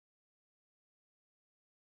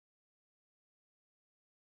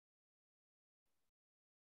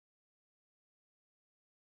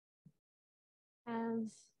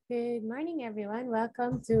Um, Good morning, everyone.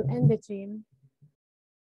 Welcome to Nbetrim.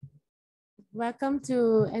 Welcome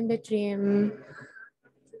to Nbetrim.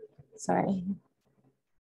 Sorry,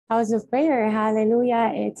 House of Prayer.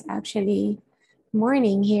 Hallelujah! It's actually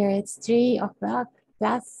morning here. It's 3 o'clock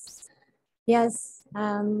plus. Yes,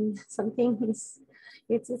 something is.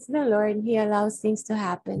 It's the Lord. He allows things to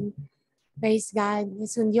happen. Praise God.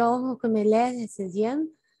 Sundio kumele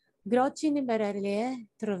seziem. Grochi ni berarle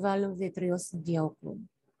trovalo vitrios dioku.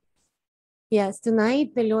 Yes,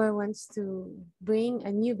 tonight the Lord wants to bring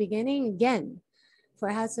a new beginning again for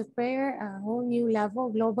House of Prayer, a whole new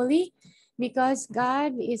level globally, because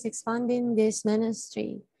God is expanding this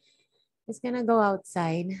ministry. It's going to go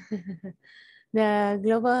outside the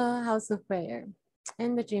global House of Prayer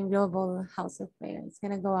and between global House of Prayer. It's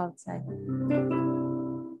going to go outside.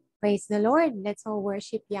 Praise the Lord. Let's all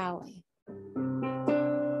worship Yahweh.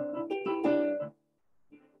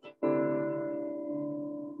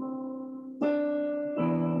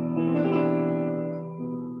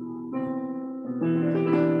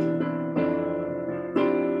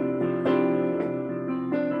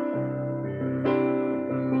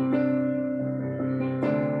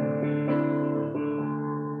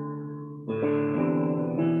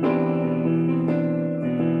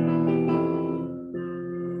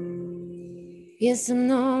 Yes,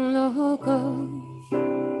 no loco.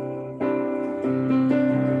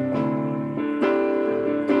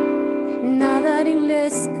 Nada de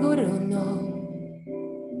l'escuro, no.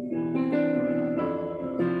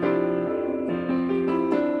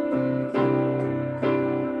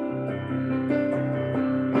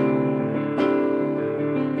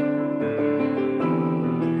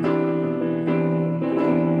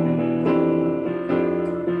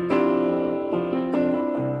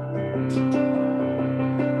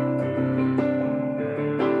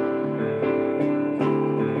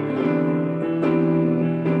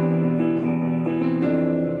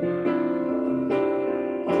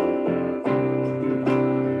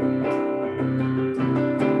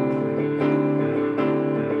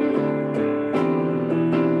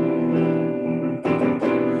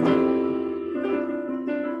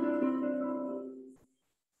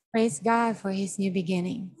 Praise God for his new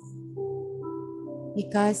beginnings,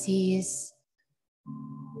 because he is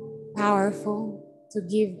powerful to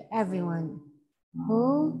give everyone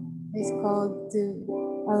who is called to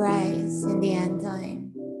arise in the end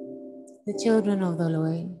time, the children of the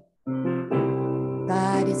Lord.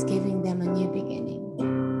 God is giving them a new beginning.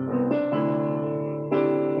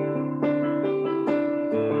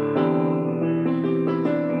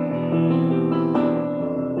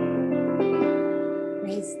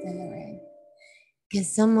 Praise the Lord.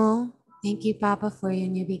 Kasamo, thank you, Papa, for your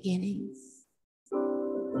new beginnings.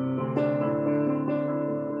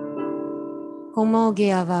 Como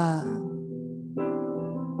giava.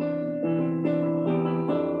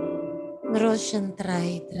 Roshan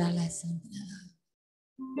trai trala santra.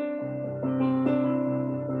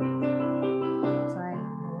 Sorry,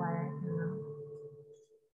 the water came out.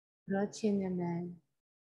 Rochin naman.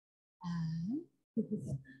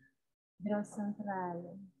 Dros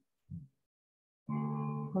central.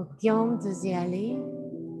 Kokyom tuziali.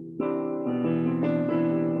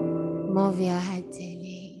 Movia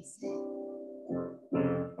hateli.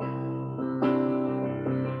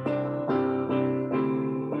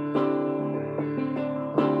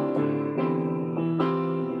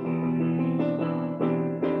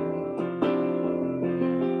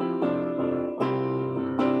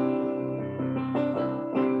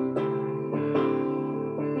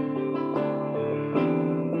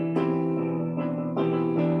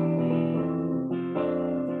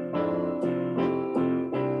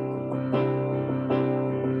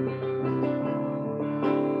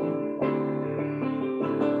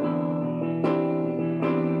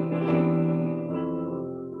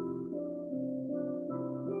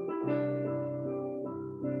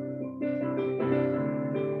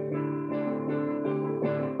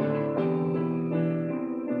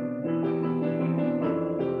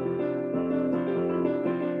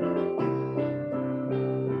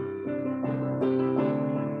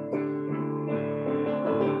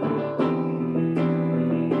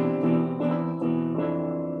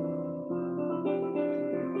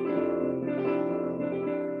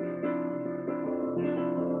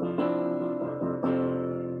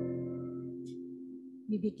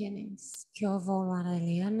 New beginnings. Kyovo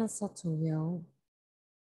Maraliana Sotuyo.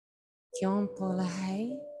 Kyon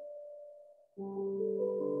Polahai.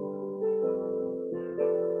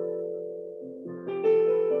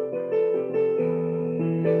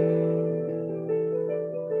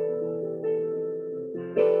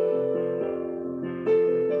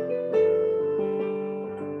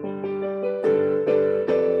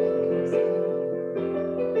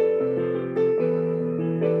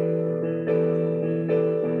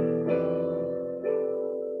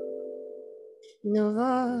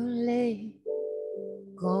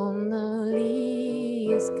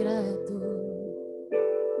 grato.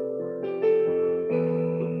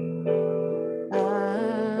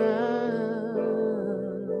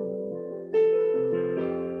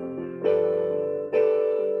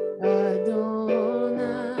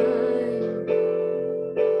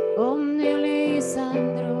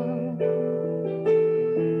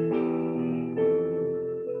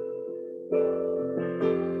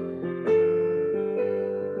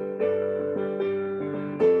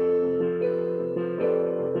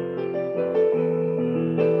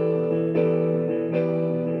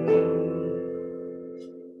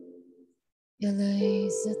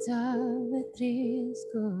 Elisa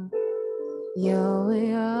Betrisco,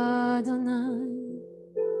 Yahweh Adonai,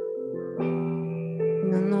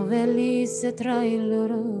 non novelisse tra il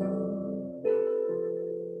loro,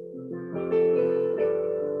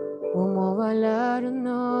 uomo valare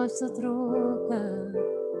nostra troca,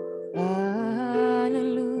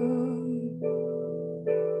 Hallelujah,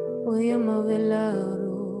 uomo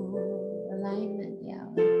velaro, alignment,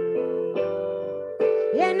 Yahweh,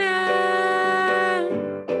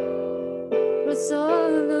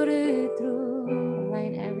 solo retro,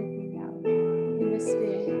 align everything out in the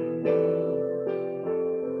spirit.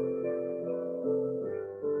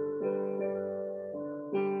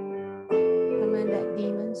 Command that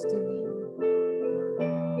demons to leave.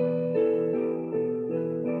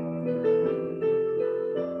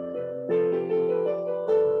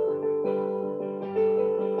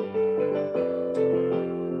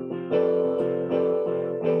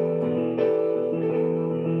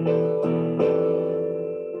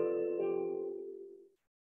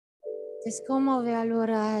 Es como ve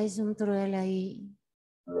allora es un truel ahí.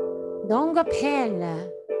 Donga pella,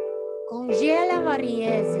 congela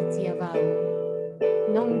variese tiavao.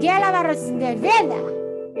 Non gela varosinde vela.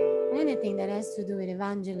 Anything that has to do with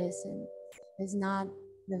evangelism is not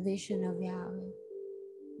the vision of Yahweh.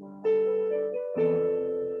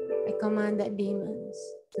 I command that demons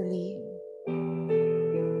to leave.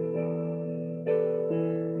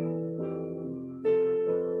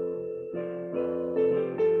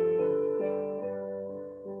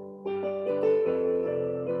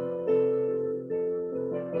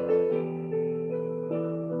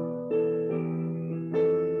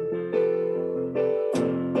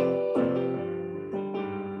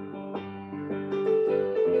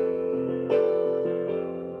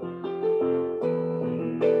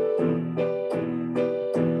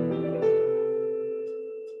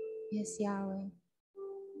 Yes, Yahweh.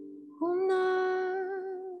 Kuna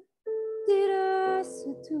dirasa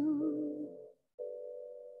tu,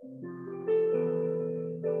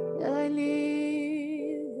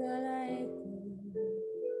 dalil dalaiku.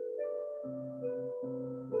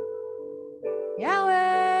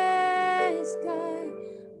 Yahweh,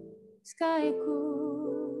 skyku.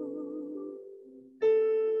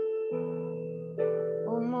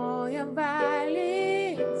 Omoya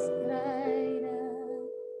valley, skyra.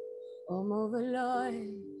 Omo veloy.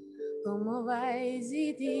 Como vais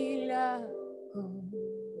idila,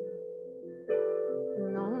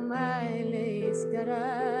 non mai le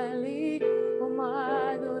scarali, como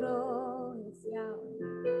adoro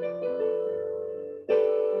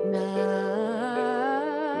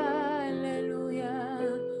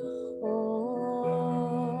Hallelujah, oh.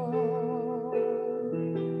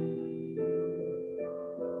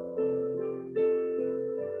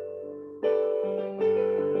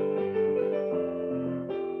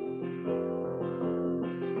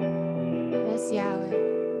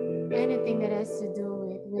 Yahweh, anything that has to do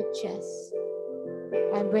with witches,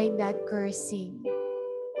 I break that cursing,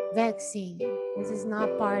 vexing. This is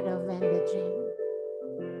not part of Nbetrim.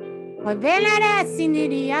 Velara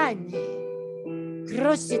siniriane,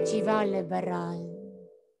 croce vale baran.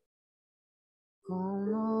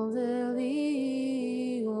 Como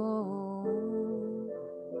veligo,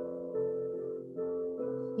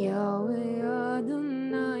 Yahweh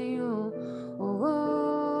Adonai, oh.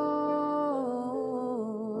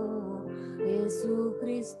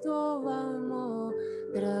 Jesucristo vamos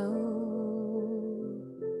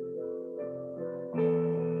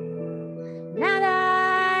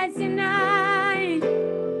nada sinai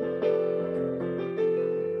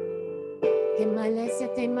que malese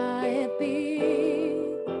te maepi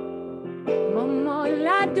momo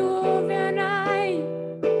la duvenai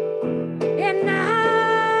enai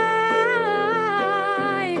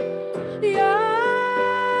yo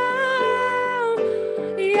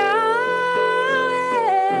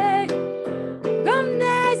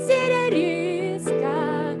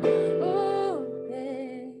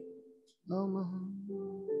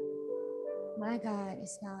my God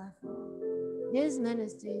is powerful. This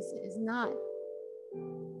ministry is not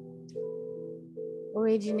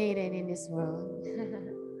originated in this world.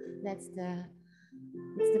 That's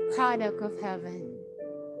it's the product of heaven.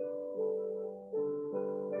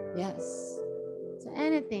 Yes. So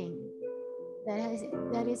anything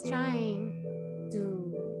that is trying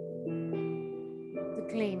to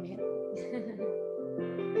claim it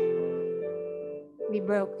be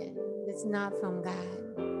broken. It's not from God.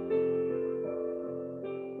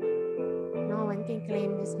 No one can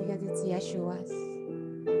claim this because it's Yeshua's.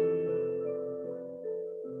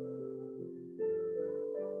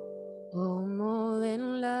 Oh, more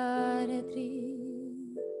than l'adetri,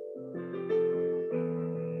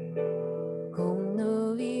 come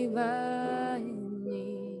no viva in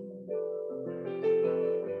me.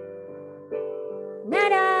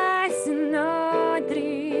 Nada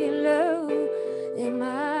sinodri lo in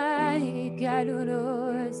my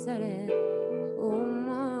caluro sare. Oh,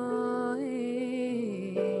 my.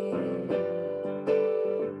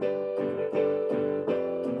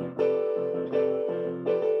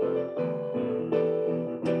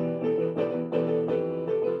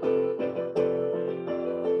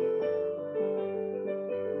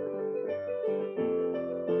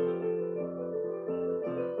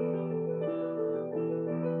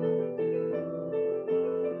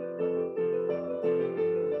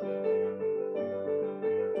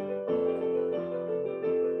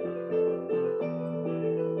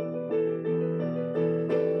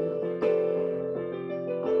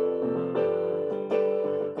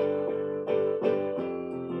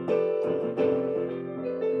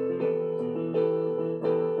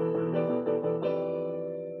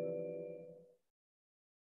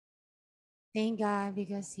 Thank God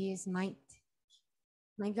because He is might.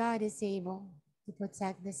 My God is able to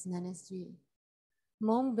protect this ministry.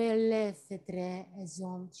 Mon belle fetre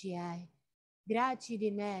ezom chiai. Graci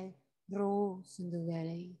di me ro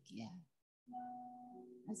sunduvele ikia.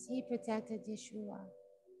 As He protected Yeshua,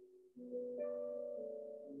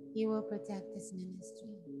 He will protect this ministry.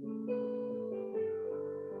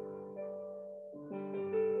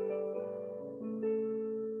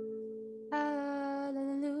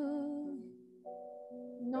 Hallelujah.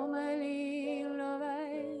 Normally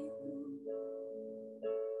lovai.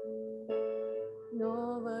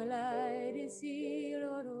 Novalai de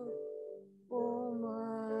siloro. Oh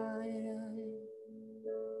my.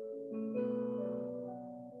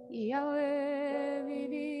 Yahweh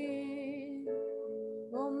vivi.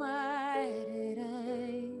 Oh my.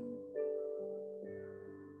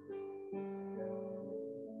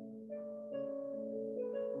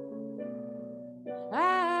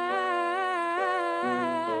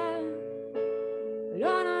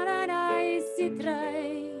 L'onorai si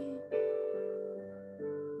trai.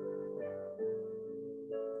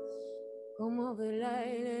 Como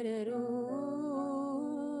velai leru.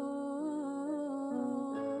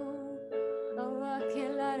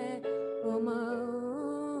 Awakilare oma.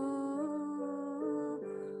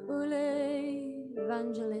 Ule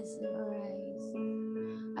evangelist arise.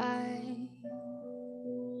 I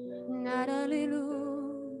not a little.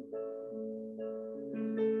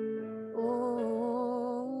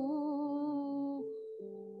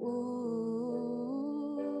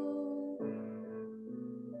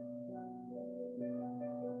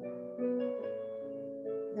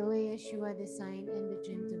 The way Yeshua designed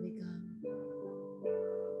Nbetrim to become.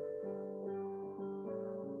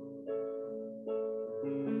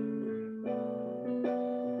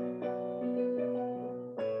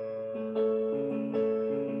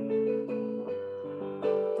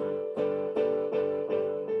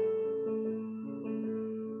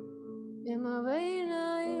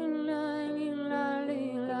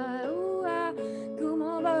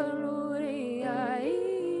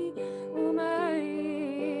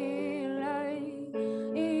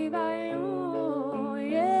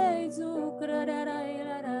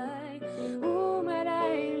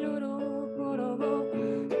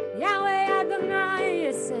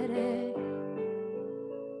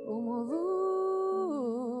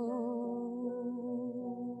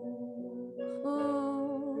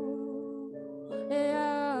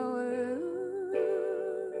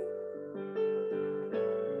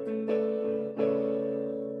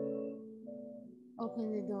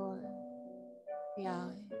 Open the door,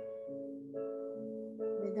 Yahweh,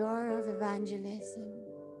 the door of evangelism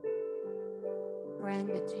for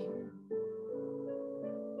Nbetrim.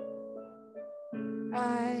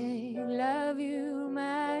 I love you,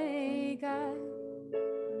 my God.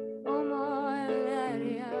 Oh, my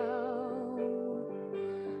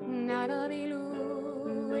not only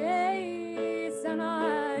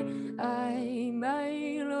I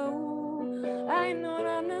my low. I know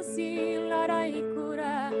I'm not seeing that I could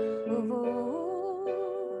have.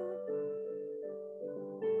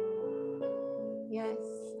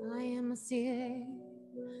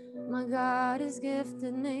 My God has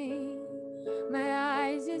gifted me. My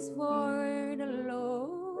eyes is for the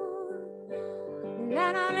Lord.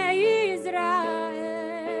 Lana Israel.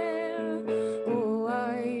 Oh,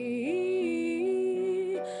 I.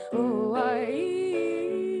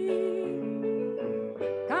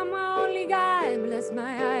 Come on, only God, bless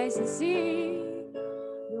my eyes and see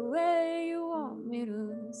the way you want me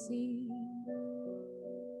to see.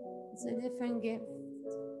 It's a different gift.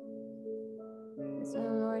 That's what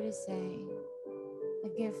the Lord is saying. A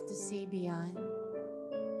gift to see beyond.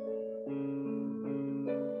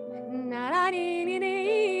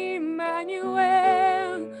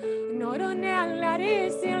 Emmanuel, no don't la la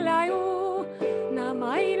you, na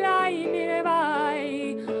my line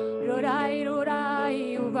nearby. Rodai,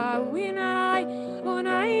 uva winai,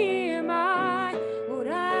 unai mai,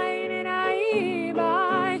 urai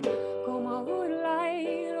by. Come would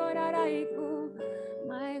lie, rodaiku.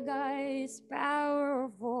 My God is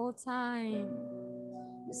powerful time.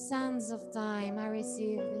 The sands of time, I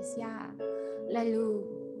receive this, yeah. Lalu,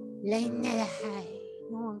 lainelahai.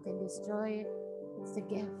 No one can destroy it. It's a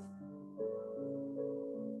gift.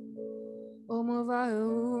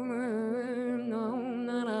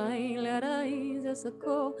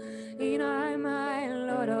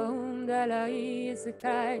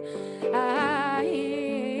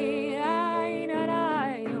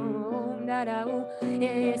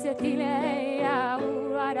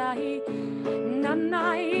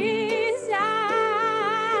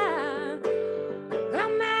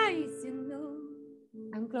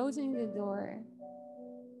 I'm closing the door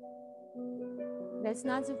that's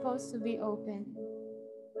not supposed to be open.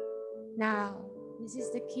 Now, this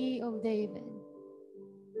is the key of David,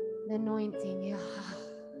 the anointing.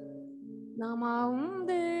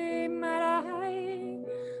 Namaumde marai,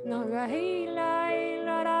 nagahilai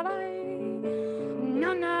larabai,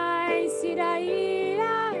 nanai sirai.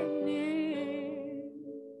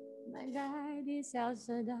 My God is El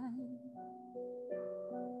Shaddai.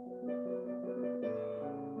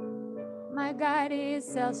 My God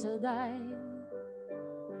is El Shaddai.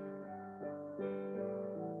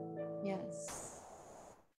 Yes.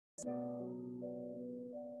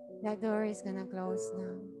 That door is gonna close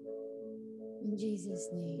now. In Jesus'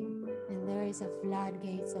 name. And there is a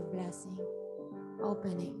floodgates of blessing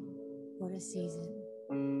opening for the season.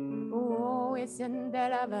 Oh, it's in the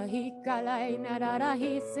Lavahikala, in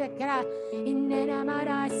Arahisekra, in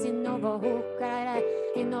Nenamara, in Novahukara,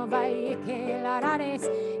 in Novaikelares,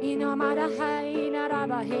 in Omarahai, in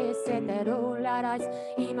Arabahe, Seterularas,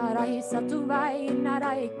 in Marahisa Tuvai, in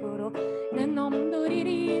Araikuro,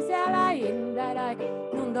 Nenomduri, Zala, in Darai,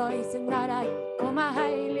 Nundois, in Darai,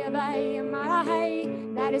 Omahai, Lebai,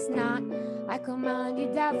 Marahai. That is not. I command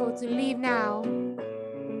you, devil, to leave now.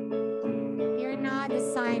 You're not a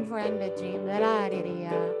sign for Nbetrim.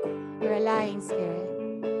 You're a lying spirit.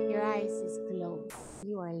 Your eyes is closed.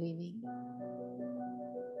 You are leaving.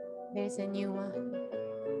 There's a new one.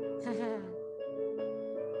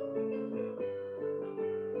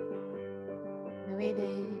 The way that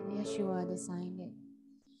Yeshua designed it.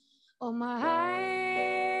 Oh my.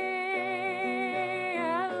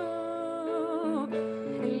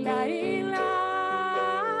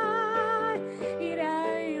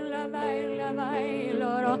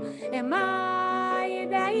 E mai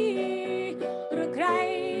dai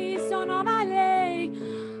rucrai sono malei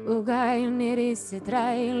ugai nerisse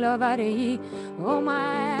trai lavarei oh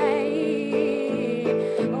my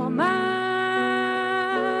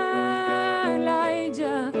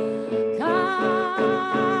Elijah come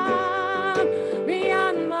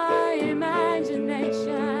beyond my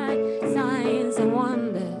imagination signs and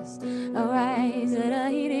wonders arise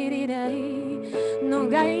no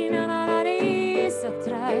gaina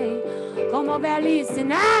como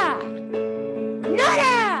bellissima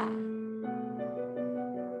nada.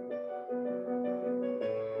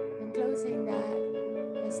 I'm closing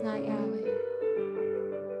that. That's not Yahweh.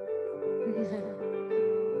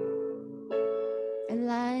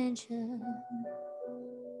 Elijah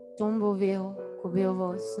tombo veo cubio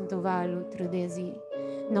vos santo valo tradesi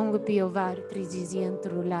non pio var tridisi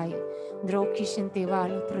entro lai drocchi sente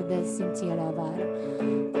valo tradesi senti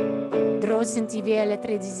lavar Dro senti viele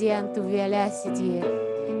tredisiento viele siti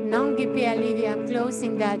non gipia livi. I'm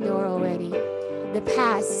closing that door already. The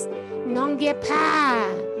past non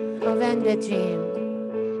gipa of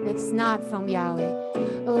Nbetrim. It's not from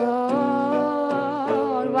Yahweh.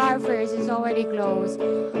 Oh, warfare is already closed.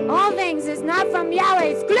 All things is not from Yahweh.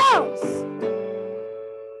 It's closed.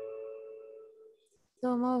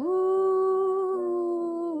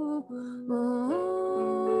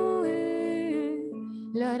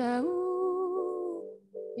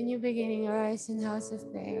 New beginning, your eyes Listen, House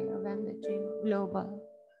of Prayer of Nbetrim Global.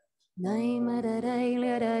 Let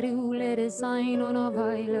it sign on a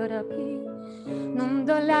violet a pea. Non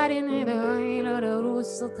dollari ne dai, la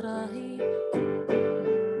russo trai.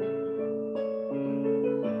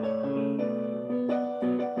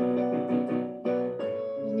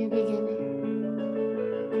 A new beginning.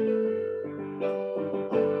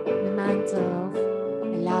 The mantle of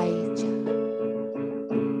Elijah.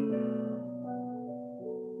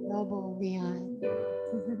 Global beyond.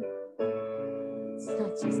 It's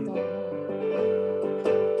not just global.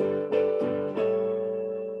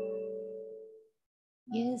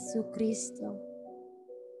 Yesu Cristo,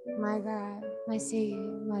 my God, my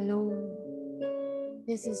Savior, my Lord.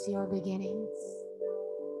 This is your beginnings.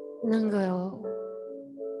 Nangaro,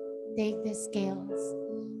 take the scales.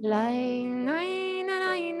 Lai nai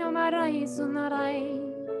narai no marai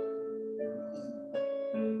sunarai.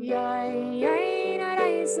 Yai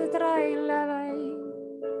narai sutrai lavai.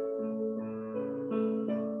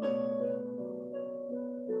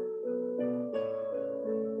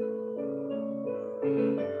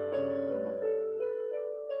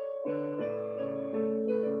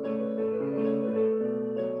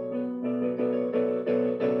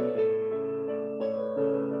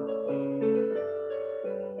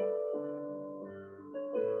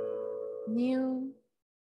 New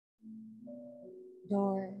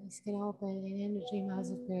door is going to open in Nbetrim House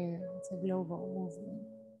of Prayer. It's a global movement.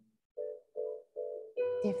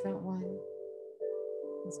 Different one.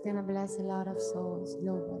 It's going to bless a lot of souls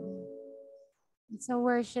globally. It's a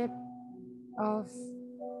worship of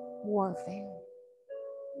warfare.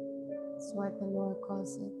 It's what the Lord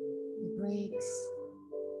calls it. It breaks.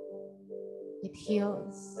 It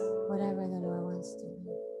heals whatever the Lord wants to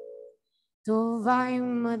do. Tu vai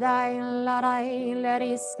madai larai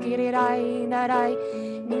lariskirirai darai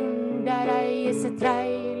darai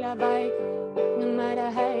setrai labai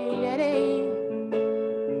marai larai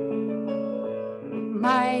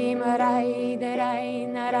mai marai darai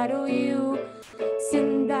nararuyu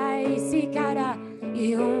sendai sikara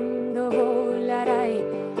yundo volarai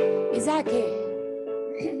izake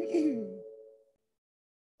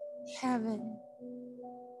heaven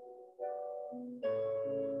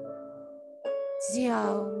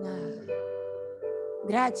ziauna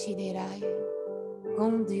gratideirai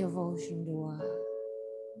onde eu vou xindoa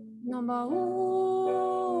numa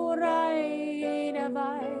urai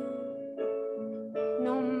vai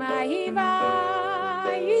numa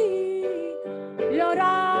vai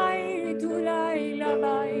lorai tulai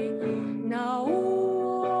labai na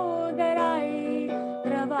uderai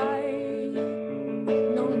travai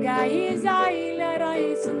non gaizai lerai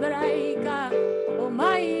sundraika o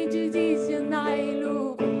mai giudizi nailu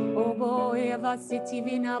o boe vasiti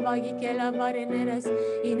vina bagi che la vareneres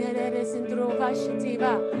ineres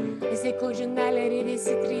introvascitiva e se cogiunale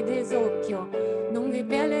rivisitri desocchio non vi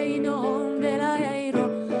pele in onde l'aero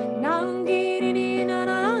nangiri na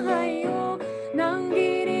ayo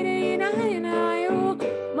nangiri na ayo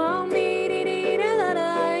mamiri na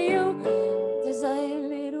ayo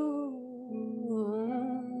desaileru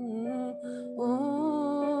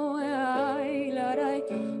oh ai larai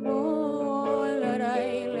oh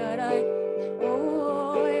larai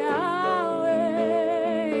oh Yahweh.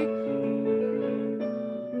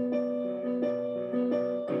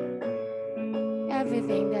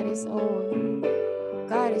 Everything that is old,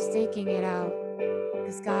 God is taking it out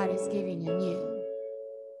because God is giving a new.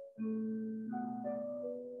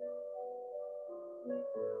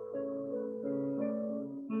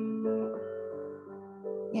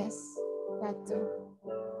 Yes, that too.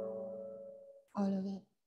 All of it.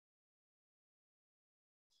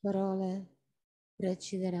 Parole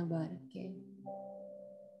precidere barche.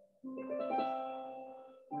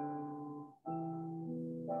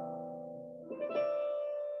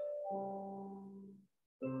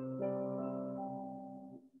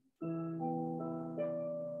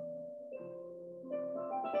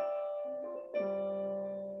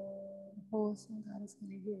 Wholesome God is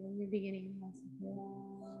going to give in the beginning of the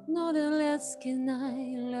not a less can I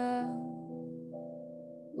love.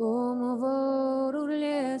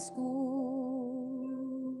 Vorulescu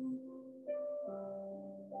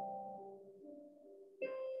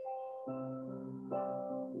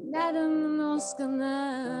Nadam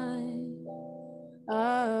noskanai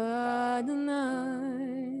Adonai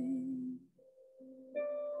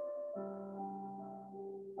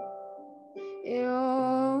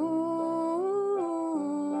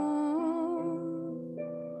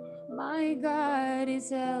my God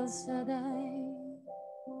is El Shaddai.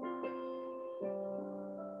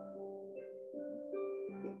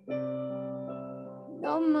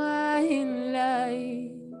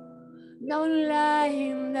 No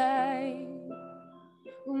hinday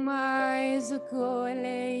mais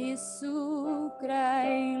ukole Yesu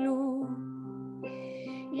Krailu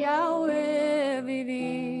Yahweh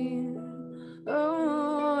vivir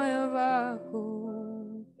Vaku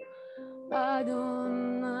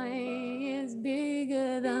Adonai is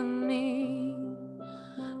bigger than me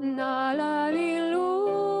Nalalilu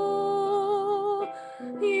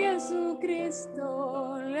Yesu Cristo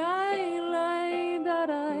lai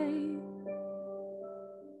darai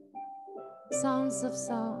Sounds of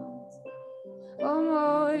songs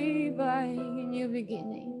Omoy by new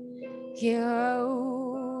beginning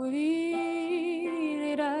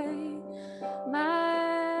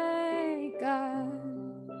my God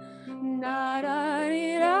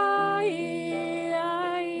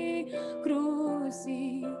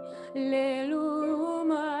Cruci Lelu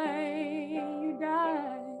my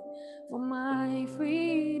die for my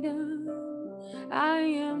freedom I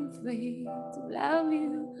am free to love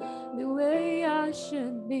you the way I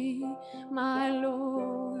should be my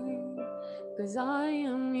Lord 'cause I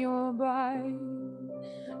am your bride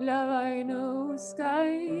love I know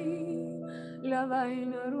sky love I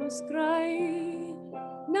know sky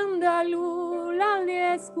Nandalu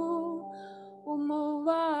laliesku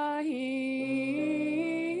umuwahi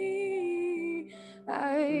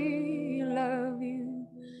I love you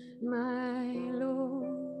my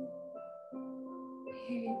Lord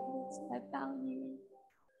I found you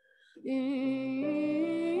in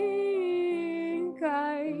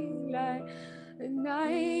Kailai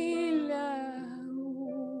Nailau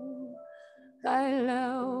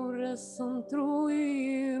Kailau Rasum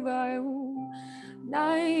Trui Baiu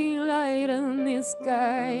Nailai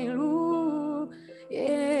Raniskailu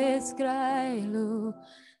Eskrailu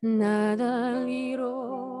Nada Liro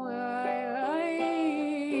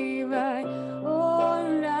Vai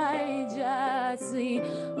Onai Jasi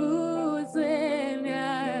Uzenake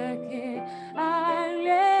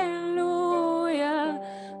Alleluia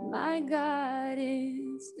My God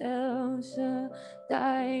is El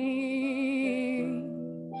Shaddai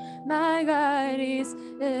My God is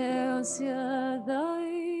El Shaddai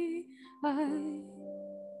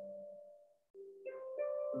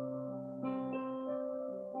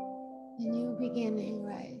A new beginning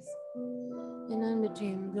rise in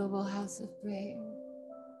Nbetrim Global House of Prayer.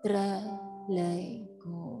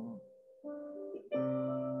 Tra-lay-ko.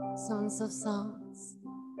 Songs of Songs.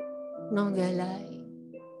 Nongalay.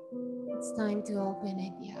 It's time to open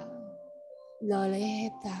it, Yah.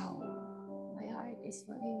 Lolehetaw. My heart is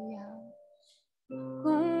for you, Yah.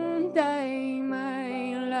 Kung tay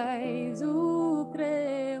may lay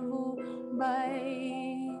zukrevu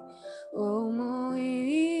bay. O mo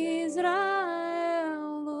Israel,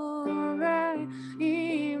 Lord,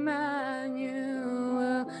 Emmanuel,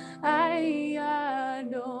 I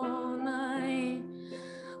Adonai,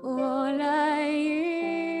 Olai,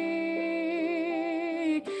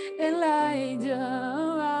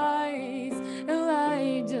 Elijah,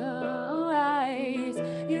 rise,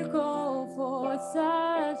 you call for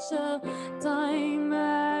such a time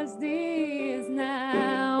as this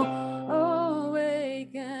now.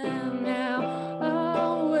 Awaken now,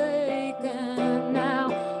 oh,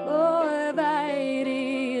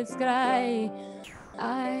 Vairis cry.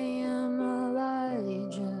 I am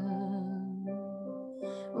Elijah.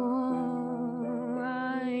 Oh,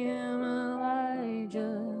 I am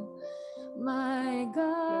Elijah. My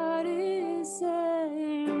God is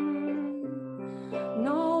saying,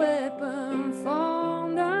 no weapon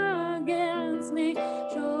formed against me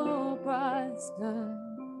shall prosper.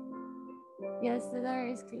 Yes, the Lord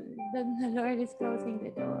is closing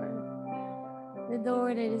the door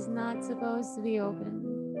that is not supposed to be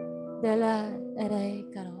open.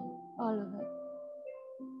 All of it.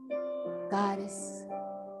 God is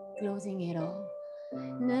closing it all.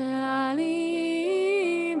 Nali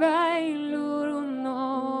bailuruno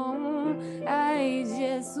ai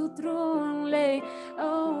Jesu trunle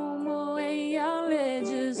o moe ale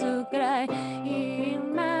Jesu cry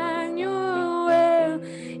Emmanuel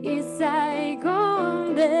isai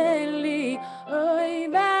condeli oi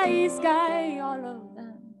vai sky all of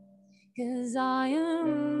them 'cause I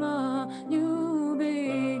am a new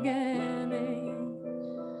beginning.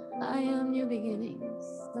 I am new beginnings.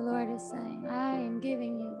 The Lord is saying, I am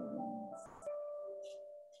giving you wings.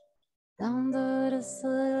 Down the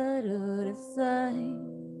side,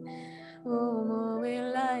 oh, mo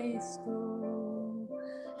lights go,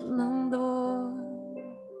 nando.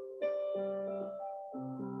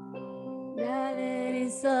 That it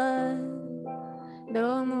is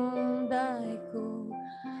don't daiko.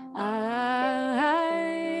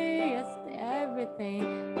 Yes,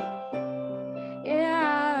 everything.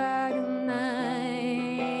 Yeah,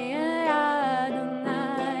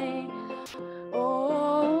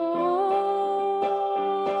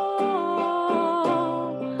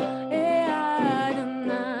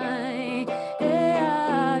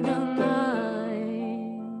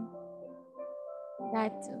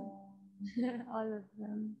 That too. All of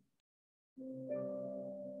them.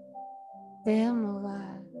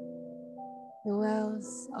 Temuga, the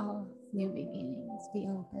wells of new beginnings be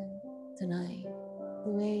open tonight,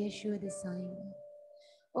 the way Yeshua designed it.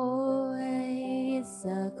 Oh,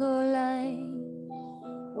 isa kulay,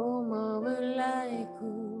 oh, mawalay ko,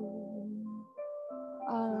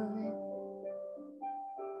 all of it.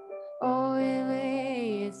 Oh,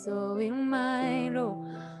 so in my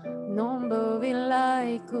number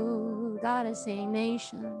like gotta say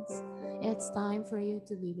nations, it's time for you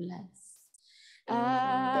to be blessed.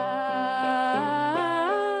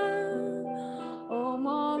 Oh,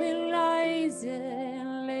 more lies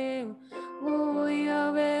live, we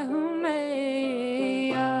are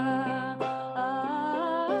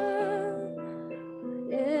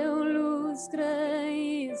eu luz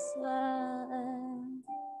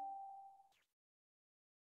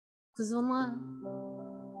Kuzuma,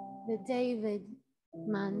 the David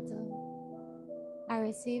mantle. I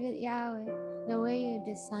receive it, Yahweh, the way you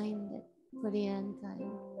designed it for the end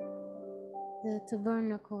time. The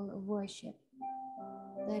tabernacle of worship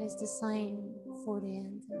that is designed for the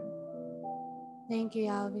end time. Thank you,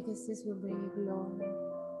 Yahweh, because this will bring you glory.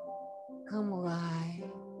 Come alive.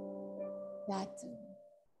 That too.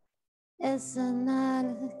 Es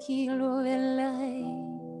another kilo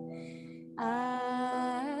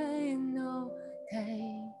I know,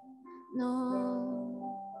 no.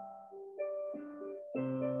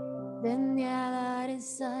 Then the other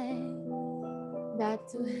side, that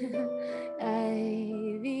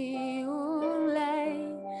I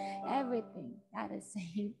everything that is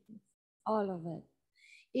saying, all of it.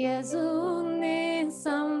 Yes,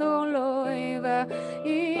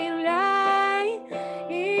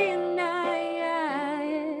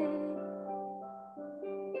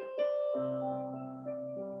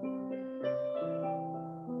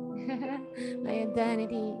 my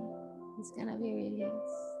identity is gonna be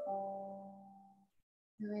released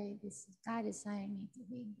the way this God designed me to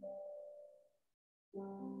be.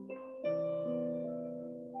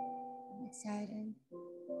 I'm excited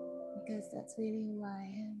because that's really who I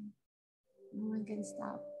am. No one can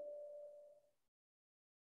stop.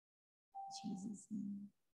 In Jesus' name.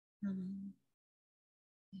 Amen.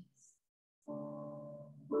 Thanks.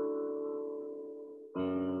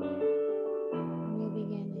 New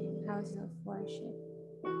beginning, house of worship,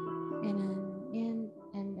 in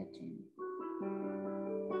Nbetrim,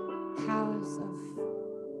 house of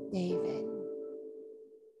David.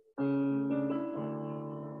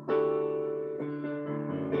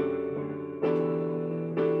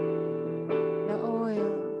 The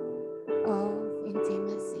oil of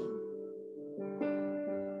intimacy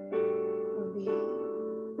will be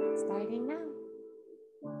starting now.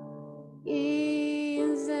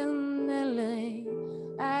 Is in the lane,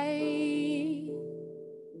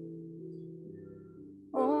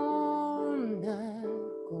 on the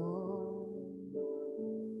go.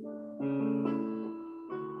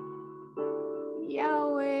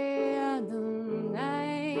 Yahweh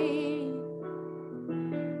Adonai,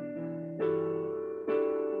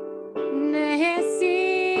 Nehesi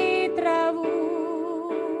Travu.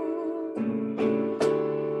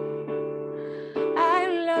 I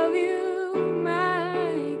love you,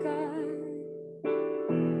 my God.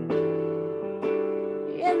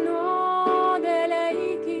 You know the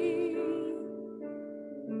lake,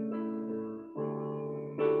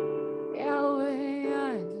 Yahweh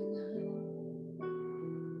Adonai.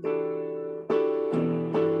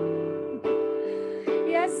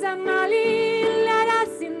 Yes, I'm Ali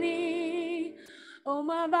Larasini, oh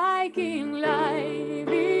my Viking life,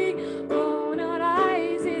 oh no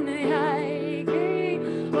rise in the high,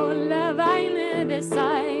 oh la vine the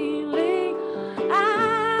silent,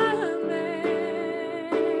 amen.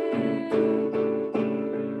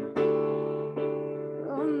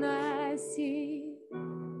 Oh nasi,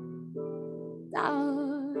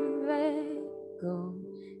 dove go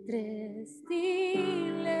trestile.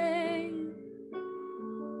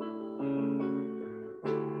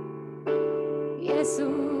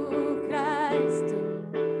 Jesús Cristo,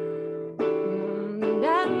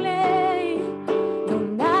 dale,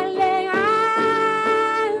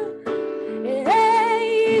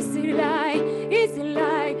 easy like,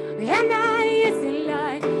 and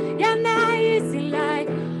I easy like,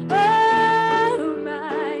 oh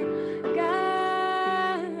my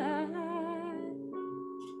God.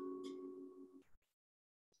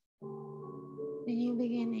 The new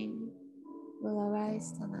beginning will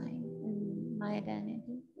arise tonight in my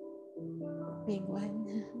identity. Big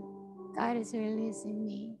one. God is releasing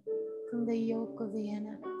me from the yoke of the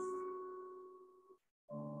enemies.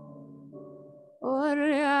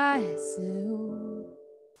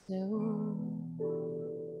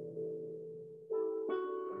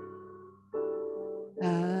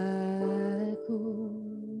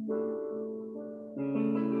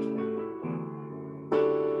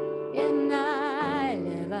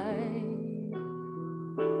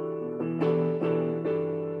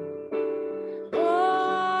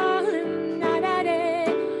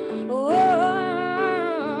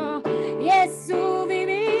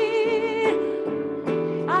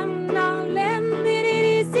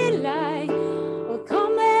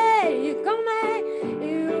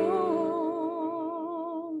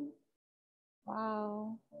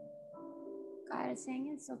 sing,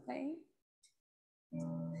 it's okay.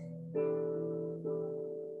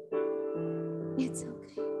 It's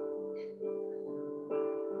okay.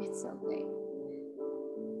 It's okay.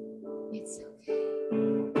 It's okay.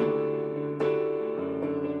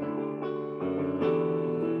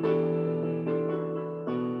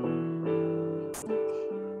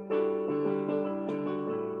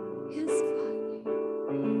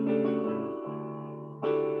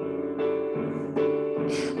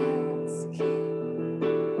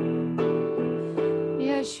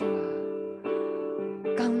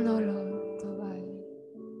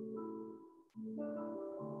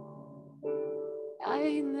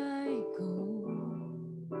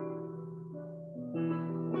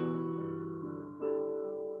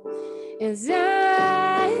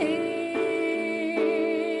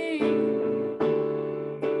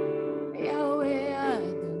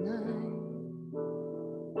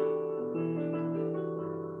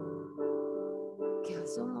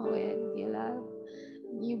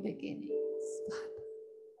 New beginnings.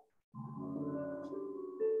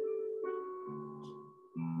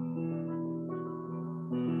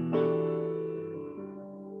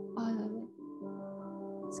 All of it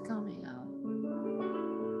is coming out.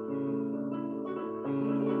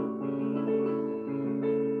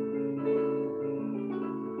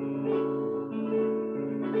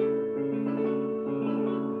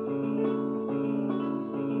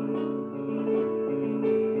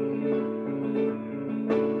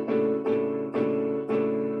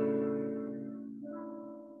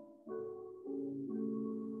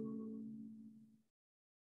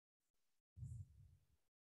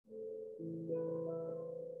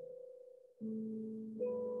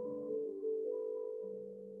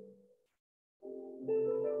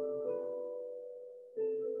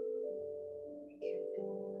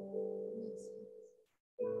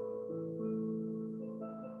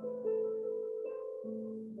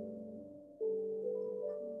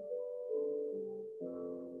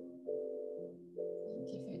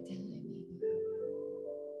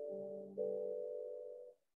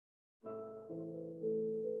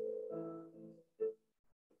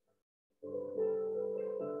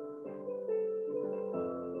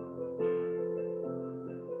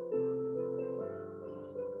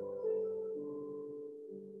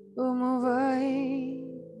 Como vai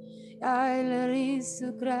ai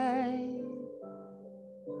larisu crai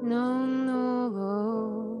non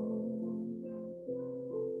vou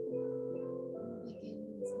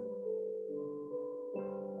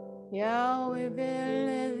Yahweh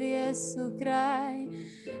belle viesu crai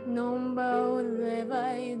non baule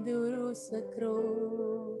vai duro sacro.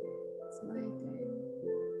 It's my turn.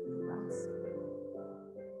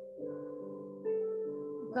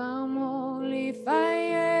 Come holy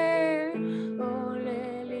fire,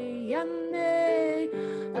 holy yande,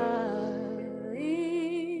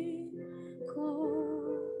 ko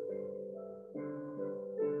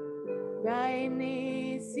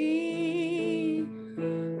gaini si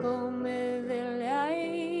come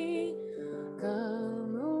velai,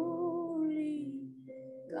 come holy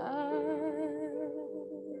God.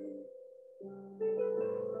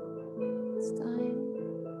 It's time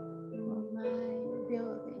for my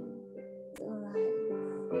building to rise.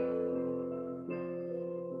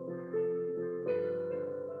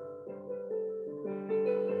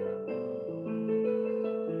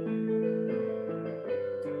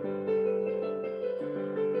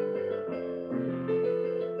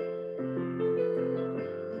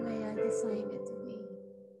 The way I designed it to be.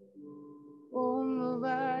 Como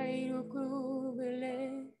vai o cubele,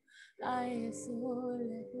 ai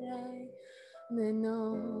sole play, me no.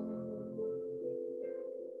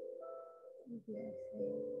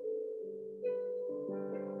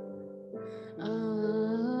 I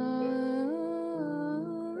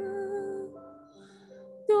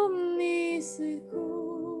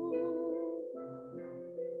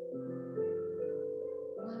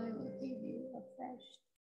will give you a fresh.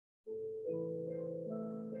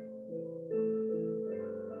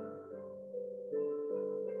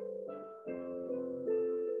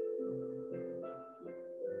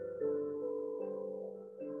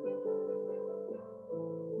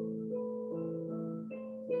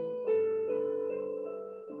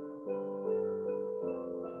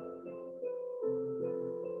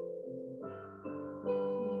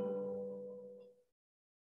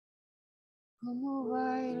 Como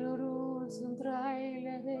vai lurus un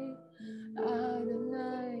trailer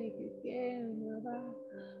Adonai che chiamava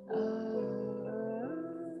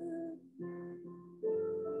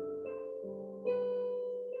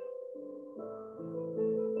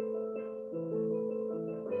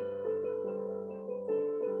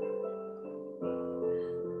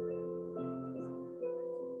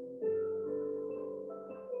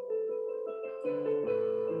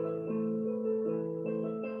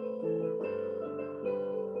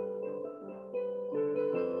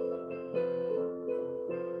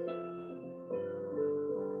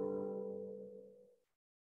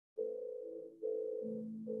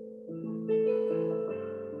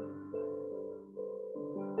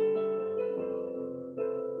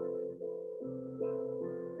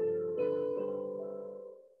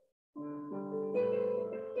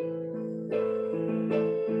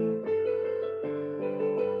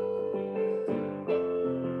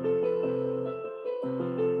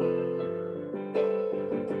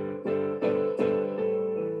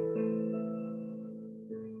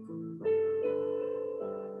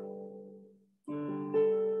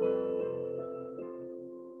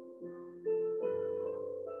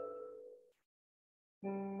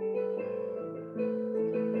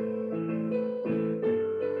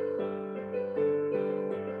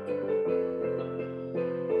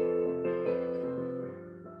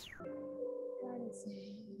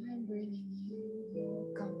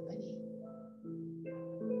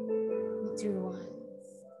true ones,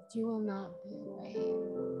 that you will not be afraid.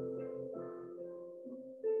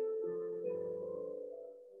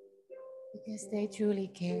 Because they truly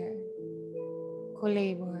care.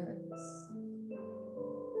 Co-laborers,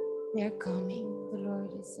 they're coming, the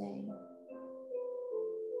Lord is saying.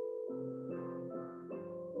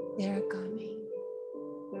 They're coming.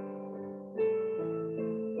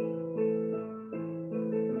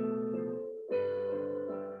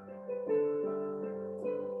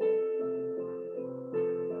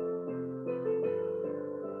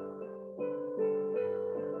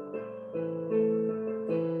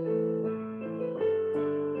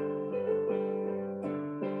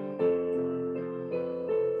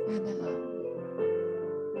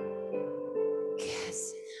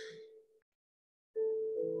 Yes.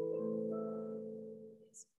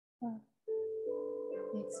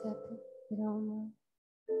 Accept it with all my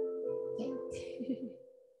faith.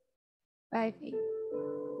 By faith.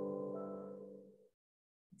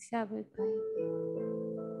 Accept it by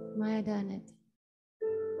faith. My identity.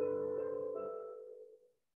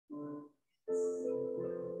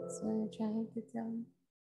 That's what I'm trying to tell you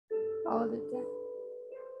all the time.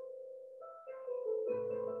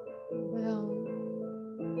 You belong.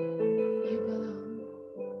 You belong.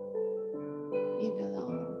 You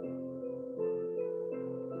belong.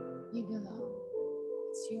 You belong.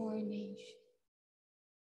 It's your nation.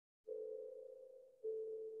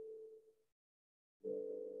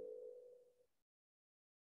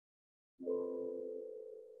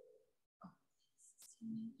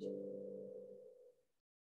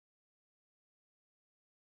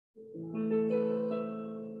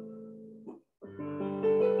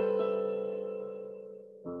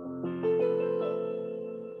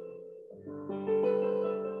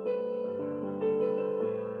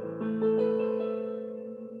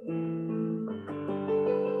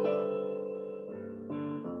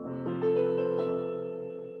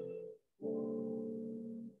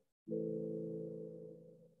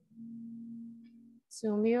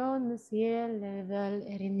 Sumion le ciel level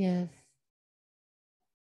erinef.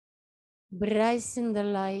 Bright in the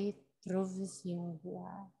light, provision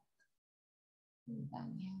black.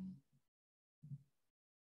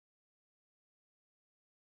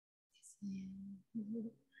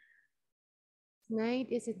 Tonight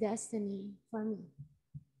is a destiny for me.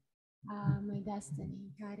 My destiny.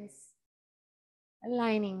 God is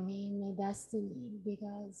aligning me in my destiny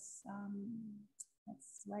because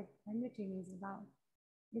that's what Nbetrim is about.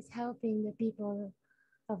 It's helping the people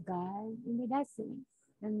of God in their destinies.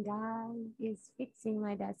 And God is fixing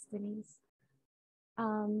my destinies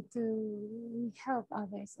to help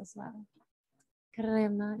others as well.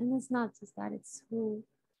 Karema. And it's not just that, it's who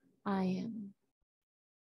I am.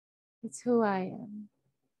 It's who I am.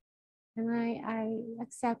 And I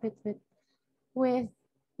accept it with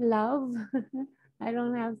love. I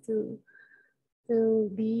don't have to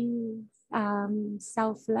be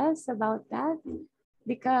selfless about that,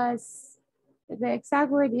 because the exact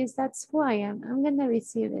word is that's who I am. I'm gonna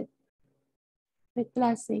receive it with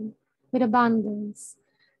blessing, with abundance.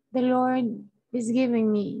 The Lord is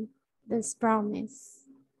giving me this promise.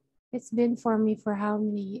 It's been for me for how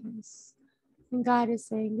many years? And God is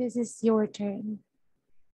saying, this is your turn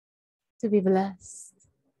to be blessed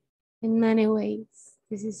in many ways.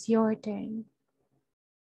 This is your turn.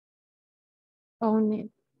 Own it,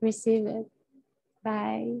 receive it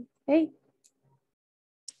by faith.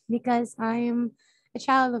 Because I am a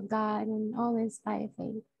child of God and always by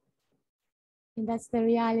faith. And that's the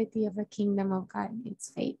reality of the kingdom of God. It's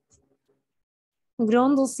faith.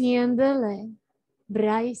 Grundelsiendele,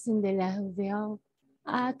 breisendele huvel,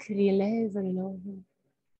 akrile verloven.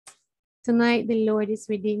 Tonight the Lord is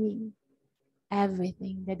redeeming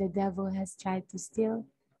everything that the devil has tried to steal,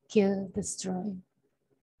 kill, destroy.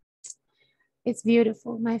 It's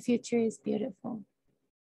beautiful. My future is beautiful.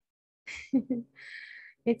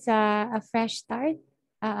 It's a fresh start,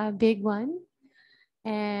 a big one.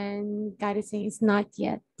 And God is saying it's not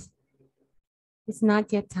yet. It's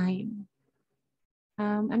not yet time.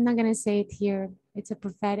 I'm not going to say it here. It's a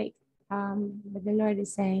prophetic. But the Lord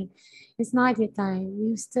is saying it's not yet time.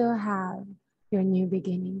 You still have your new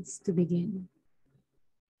beginnings to begin.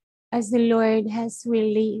 As the Lord has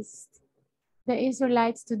released the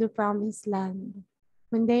Israelites to the promised land.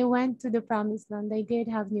 When they went to the promised land, they did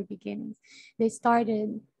have new beginnings. They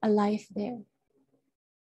started a life there.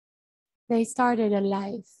 They started a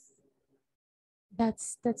life.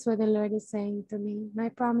 That's what the Lord is saying to me. My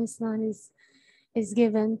promised land is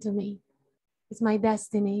given to me. It's my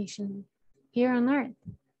destination here on earth.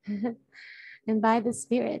 And by the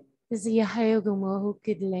Spirit,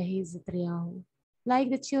 like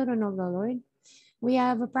the children of the Lord, We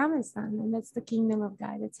have a promised land, and that's the kingdom of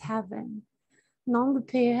God. It's heaven. And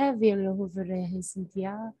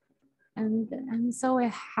I'm so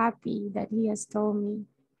happy that He has told me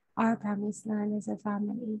our promised land is a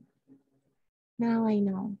family. Now I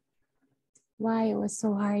know why it was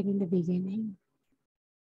so hard in the beginning,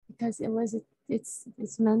 because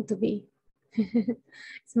it's meant to be.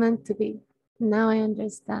 It's meant to be. Now I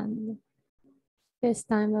understand. This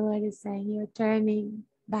time the Lord is saying you're turning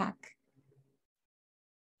back,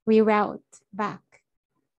 reroute back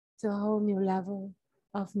to a whole new level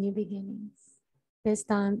of new beginnings. This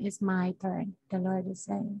time is my turn, the Lord is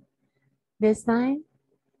saying. This time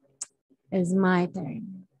is my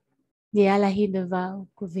turn. The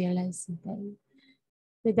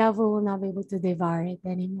devil will not be able to devour it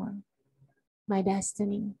anymore. My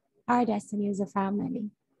destiny, our destiny is a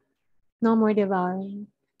family. No more devouring.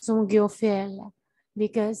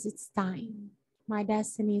 Because it's time. My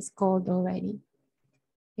destiny is called already.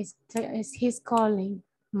 He's calling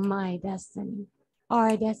my destiny,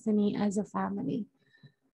 our destiny as a family.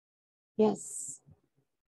 Yes,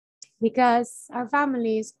 because our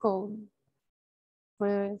family is called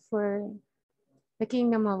for the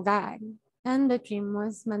kingdom of God. And the dream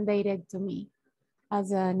was mandated to me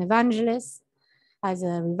as an evangelist, as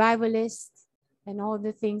a revivalist, and all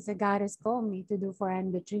the things that God has called me to do for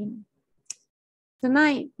Nbetrim.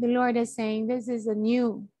 Tonight, the Lord is saying this is a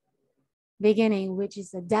new beginning, which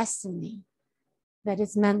is a destiny that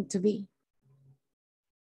is meant to be.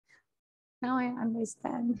 Now I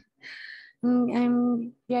understand.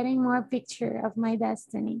 I'm getting more picture of my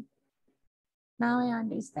destiny. Now I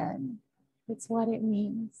understand. That's what it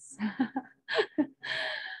means.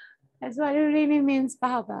 That's what it really means,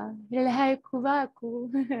 Papa.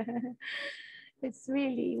 It's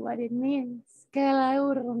really what it means.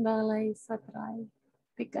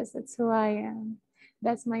 Because that's who I am.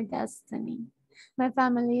 That's my destiny. My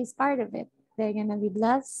family is part of it. They're going to be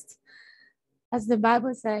blessed. As the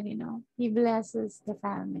Bible said, He blesses the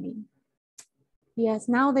family. Yes,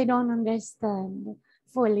 now they don't understand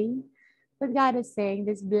fully, but God is saying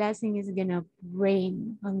this blessing is going to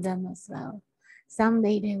rain on them as well.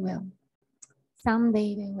 Someday they will.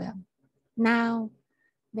 Someday they will. Now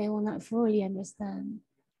they will not fully understand,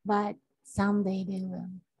 but someday they will.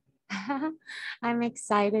 I'm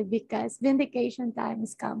excited because vindication time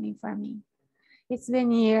is coming for me. It's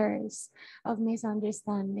been years of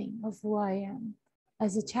misunderstanding of who I am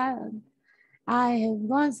as a child. I have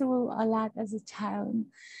gone through a lot as a child.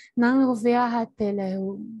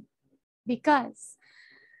 Because,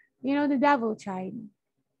 the devil tried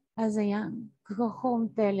as a young. I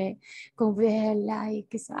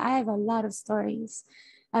have a lot of stories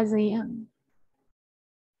as a young.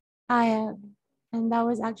 I have. And that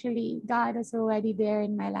was actually, God was already there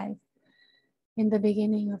in my life. In the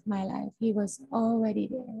beginning of my life, He was already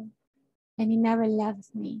there. And He never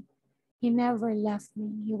left me. He never left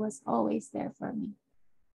me. He was always there for me.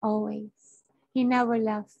 Always. He never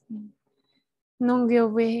left me.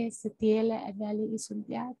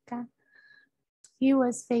 He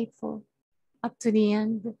was faithful up to the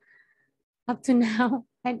end, up to now,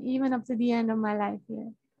 and even up to the end of my life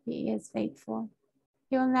here. He is faithful.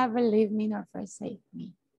 He will never leave me nor forsake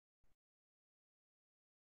me.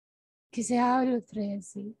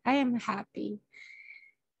 I am happy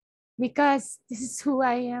because this is who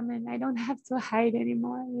I am and I don't have to hide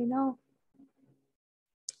anymore,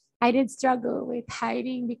 I did struggle with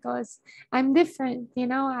hiding because I'm different,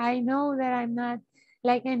 I know that I'm not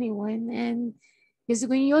like anyone. And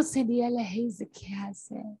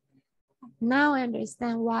now I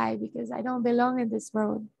understand why, because I don't belong in this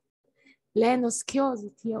world. I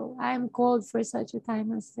am called for such a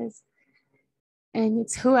time as this. And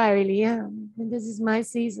it's who I really am. And this is my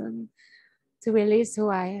season to release who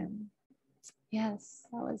I am. Yes,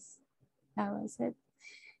 that was it.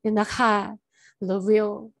 In the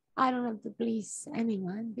real, I don't have to please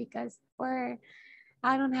anyone or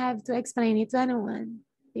I don't have to explain it to anyone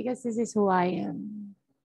because this is who I am.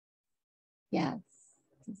 Yes,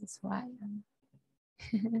 this is who I am.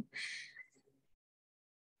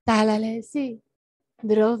 Talalesi,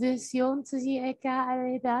 drovision to the eka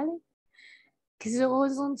aredale.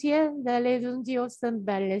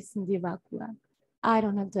 I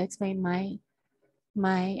don't have to explain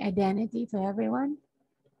my identity to everyone.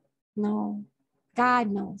 No, God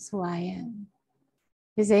knows who I am.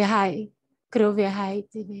 He say hi, that's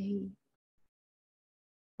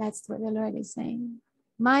what the Lord is saying.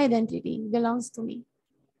 My identity belongs to me.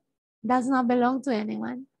 Does not belong to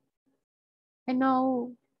anyone. And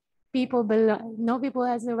no people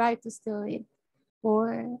has the right to steal it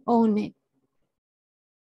or own it.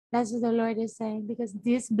 That's what the Lord is saying, because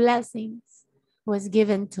these blessings was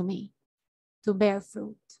given to me to bear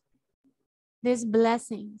fruit. These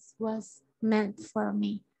blessings was meant for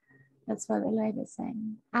me. That's what the Lord is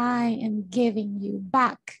saying. I am giving you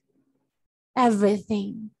back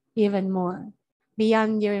everything, even more,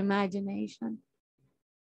 beyond your imagination.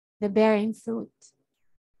 The bearing fruit,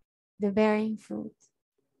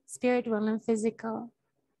 spiritual and physical,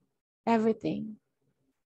 everything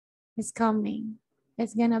is coming.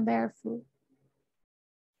 It's gonna bear fruit.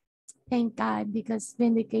 Thank God, because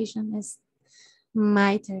vindication is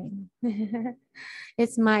my turn.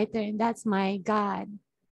 It's my turn. That's my God.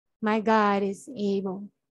 My God is able.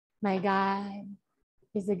 My God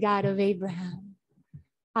is the God of Abraham,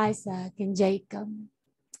 Isaac, and Jacob.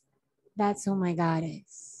 That's who my God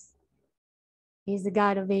is. He's the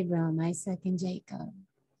God of Abraham, Isaac, and Jacob.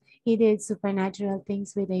 He did supernatural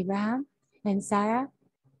things with Abraham and Sarah.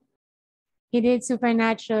 He did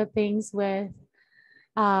supernatural things with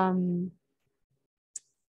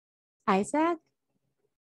Isaac.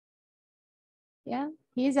 Yeah,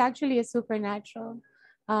 he's actually a supernatural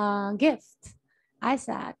gift.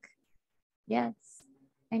 Isaac, yes.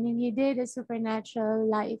 And then he did a supernatural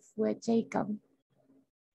life with Jacob.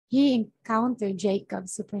 He encountered Jacob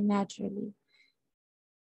supernaturally.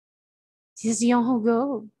 He's young who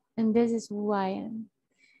go, and this is who I am.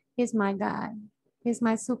 He's my God. He's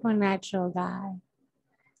my supernatural God.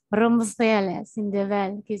 Romsteles in the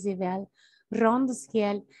vel, kizivel,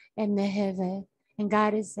 rondskiel and the heaven. And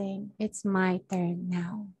God is saying, it's my turn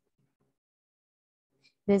now.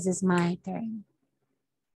 This is my turn.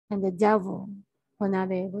 And the devil will not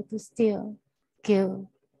be able to steal,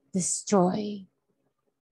 kill, destroy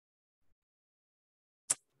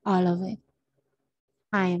all of it.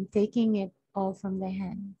 I am taking it all from their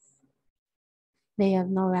hands. They have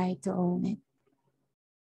no right to own it.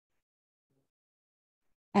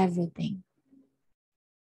 Everything.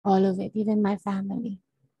 All of it, even my family.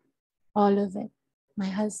 All of it. My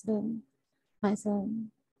husband, my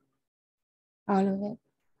son. All of it.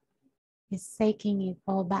 He's taking it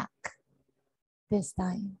all back. This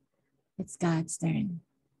time, it's God's turn.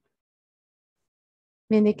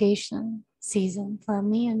 Vindication season for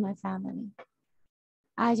me and my family.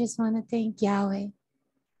 I just want to thank Yahweh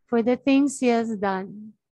for the things He has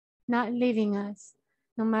done, not leaving us,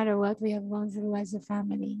 no matter what we have gone through as a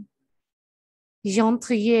family. It's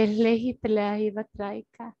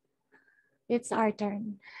our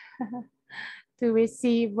turn to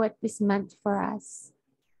receive what is meant for us,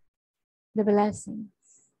 the blessings.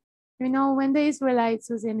 You know, when the Israelites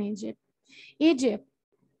was in Egypt, Egypt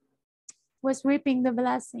was reaping the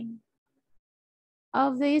blessing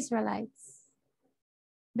of the Israelites.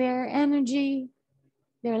 Their energy,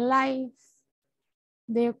 their life,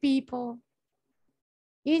 their people.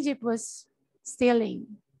 Egypt was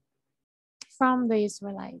stealing from the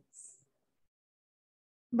Israelites.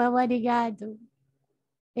 But what did God do?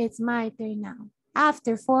 It's my turn now.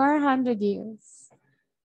 After 400 years,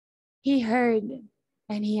 He heard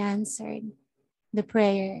and He answered the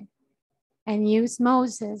prayer and used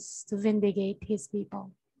Moses to vindicate His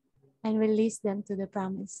people and release them to the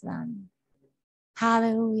promised land.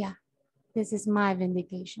 Hallelujah. This is my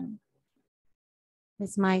vindication.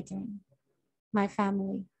 It's my turn, my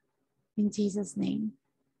family, in Jesus' name.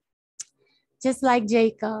 Just like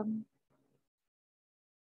Jacob,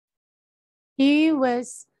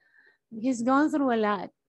 he's gone through a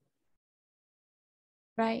lot,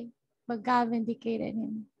 right? But God vindicated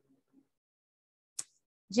him.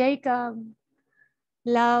 Jacob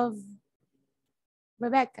loved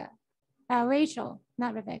Rachel,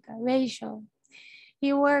 not Rebecca, Rachel.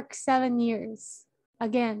 He worked 7 years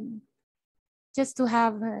again just to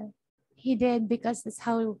have her. He did because that's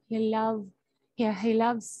how he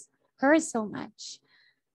loves her so much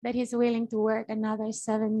that he's willing to work another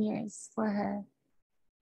 7 years for her.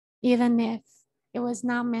 Even if it was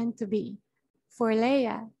not meant to be. For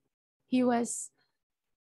Leah, he was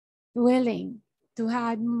willing to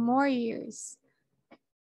add more years.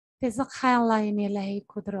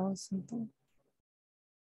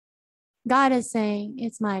 God is saying,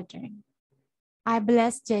 it's my turn. I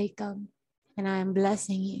blessed Jacob and I am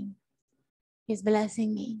blessing you. He's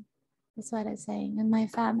blessing me. That's what I'm saying. And my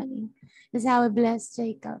family. That's how I bless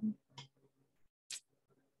Jacob.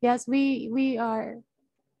 Yes, we are.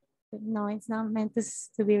 No, it's not meant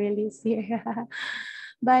to be released here.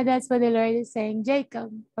 But that's what the Lord is saying.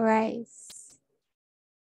 Jacob, arise.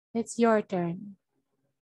 It's your turn.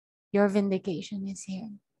 Your vindication is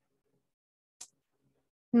here.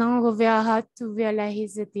 Remember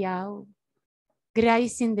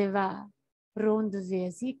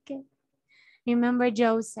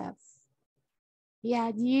Joseph. He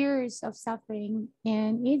had years of suffering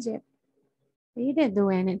in Egypt. He didn't do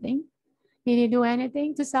anything. Did he do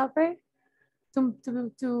anything to suffer?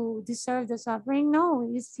 To deserve the suffering?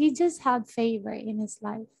 No, he just had favor in his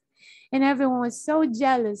life. And everyone was so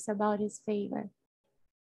jealous about his favor,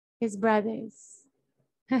 his brothers.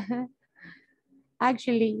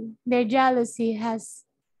 Actually, their jealousy has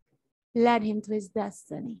led him to his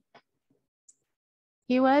destiny.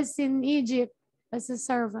 He was in Egypt as a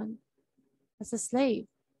servant, as a slave,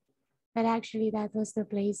 but actually that was the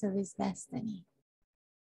place of his destiny.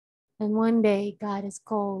 And one day, God has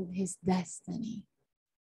called his destiny.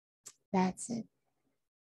 That's it.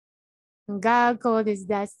 And God called his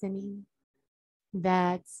destiny.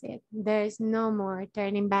 That's it. There's no more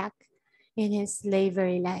turning back in his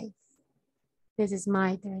slavery life. This is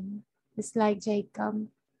my turn. It's like Jacob,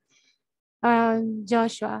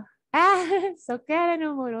 Joshua. So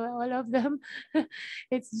all of them.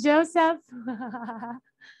 It's Joseph.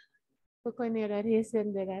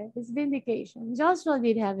 His vindication. Joshua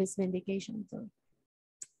did have his vindication too.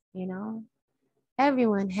 You know,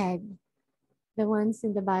 everyone had the ones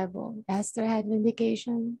in the Bible. Esther had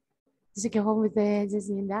vindication.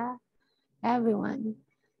 Everyone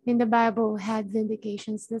in the Bible had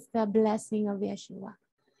vindications. That's the blessing of Yeshua.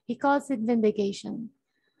 He calls it vindication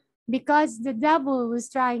because the devil was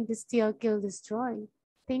trying to steal, kill, destroy.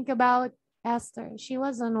 Think about Esther. She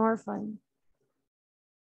was an orphan.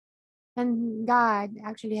 And God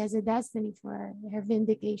actually has a destiny for her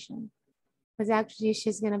vindication. Because actually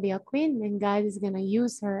she's going to be a queen and God is going to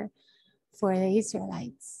use her for the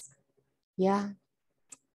Israelites. Yeah.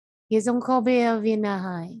 This is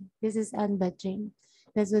Nbetrim.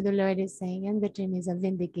 That's what the Lord is saying. Nbetrim is a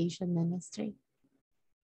vindication ministry.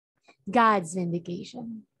 God's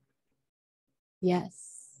vindication.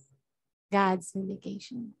 Yes. God's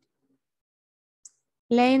vindication.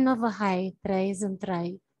 Lane of a high, trays and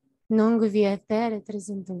try. And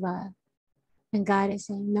God is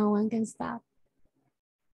saying, no one can stop.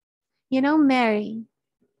 You know, Mary,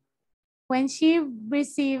 when she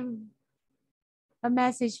received a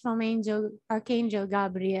message from Archangel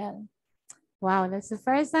Gabriel, wow, that's the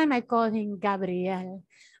first time I called him Gabriel.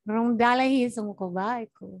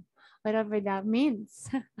 Whatever that means.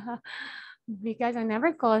 Because I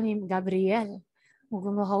never call him Gabriel.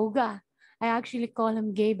 I actually call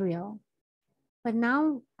him Gabriel. But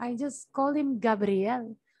now I just call him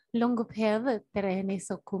Gabriel. His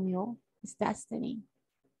destiny.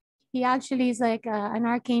 He actually is like an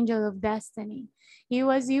archangel of destiny. He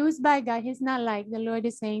was used by God. He's not like the Lord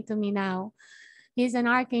is saying to me now. He's an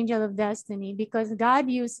archangel of destiny because God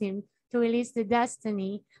used him to release the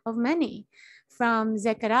destiny of many. From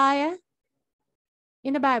Zechariah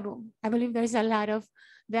in the Bible, I believe there's a lot of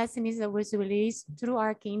destinies that was released through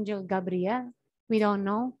Archangel Gabriel. We don't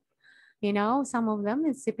know. You know, some of them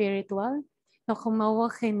is spiritual.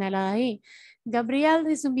 Gabriel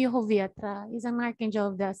is is an archangel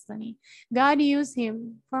of destiny. God used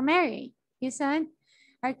him for Mary. He sent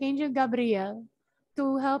Archangel Gabriel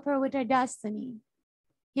to help her with her destiny.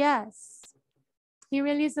 Yes. He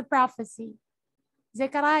released a prophecy.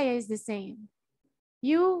 Zechariah is the same.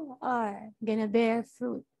 You are gonna bear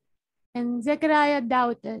fruit. And Zechariah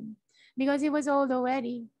doubted because he was old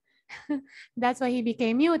already. That's why he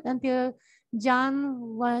became mute until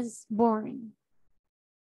John was born.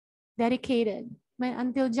 Dedicated.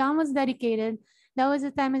 Until John was dedicated, that was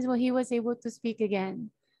the time as well he was able to speak again.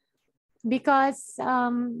 Because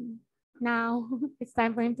now it's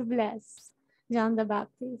time for him to bless John the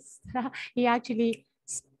Baptist. He actually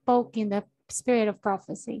spoke in the spirit of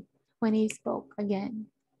prophecy when he spoke again.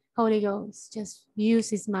 Holy Ghost just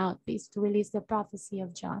used his mouthpiece to release the prophecy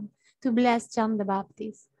of John, to bless John the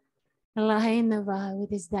Baptist with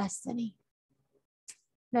his destiny.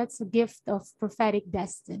 That's a gift of prophetic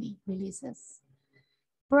destiny releases.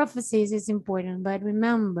 Prophecies is important, but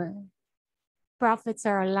remember, prophets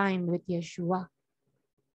are aligned with Yeshua.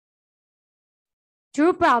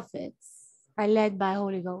 True prophets are led by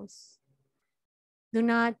Holy Ghost. Do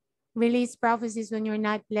not release prophecies when you're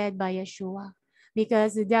not led by Yeshua,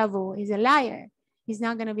 because the devil is a liar. He's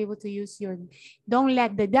not going to be able to use don't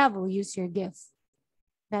let the devil use your gift.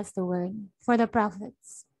 That's the word for the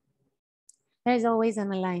prophets. There's always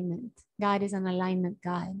an alignment. God is an alignment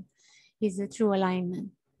God. He's a true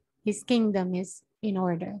alignment. His kingdom is in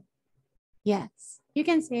order. Yes, you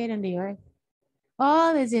can say it on the earth.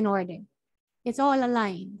 All is in order. It's all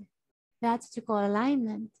aligned. That's what you call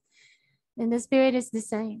alignment. And the spirit is the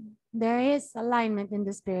same. There is alignment in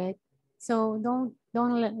the spirit. So don't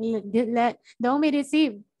be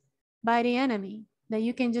deceived by the enemy that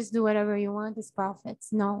you can just do whatever you want as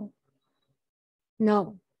prophets. No.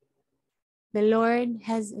 No. The Lord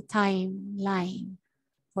has a timeline.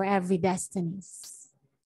 for every destinies.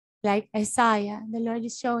 Like Isaiah, the Lord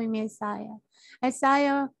is showing me Isaiah.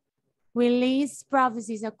 Isaiah released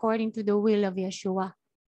prophecies according to the will of Yeshua.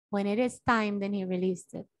 When it is time, then he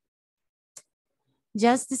released it.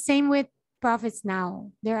 Just the same with prophets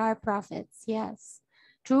now. There are prophets, yes,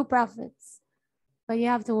 true prophets. But you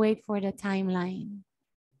have to wait for the timeline,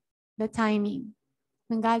 the timing.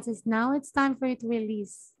 When God says, now it's time for you to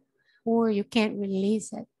release, or you can't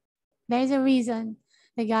release it. There's a reason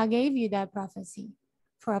that God gave you that prophecy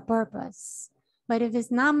for a purpose. But if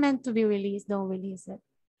it's not meant to be released, don't release it.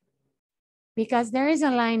 Because there is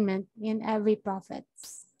alignment in every prophet,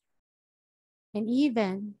 and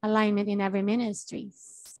even alignment in every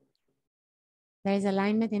ministries. There is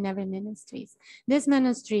alignment in every ministries. This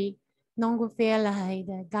ministry,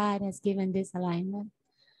 that God has given this alignment.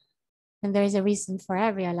 And there is a reason for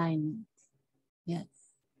every alignment. Yes.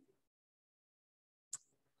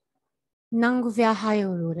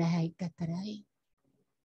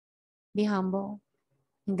 Be humble,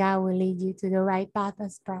 and God will lead you to the right path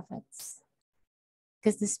as prophets.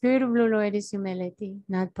 Because the Spirit of the Lord is humility,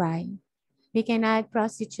 not pride. We cannot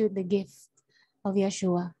prostitute the gift of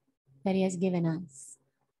Yeshua that He has given us.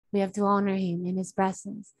 We have to honor Him in His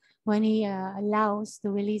presence. When He allows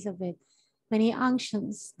the release of it, when He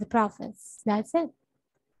unctions the prophets, that's it.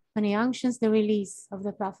 When He unctions the release of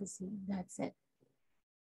the prophecy, that's it.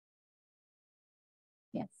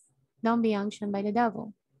 Yes. Don't be unctioned by the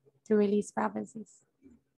devil to release prophecies.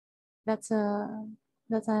 That's a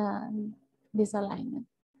disalignment.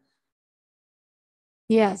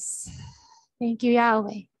 Yes. Thank you,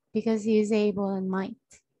 Yahweh, because He is able and might.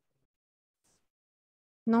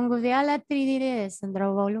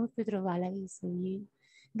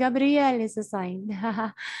 Gabriel is assigned.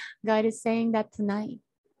 God is saying that tonight.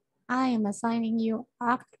 I am assigning you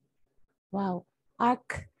Archangel.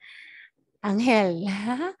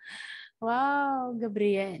 Wow,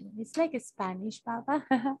 Gabriel. It's like a Spanish, Papa.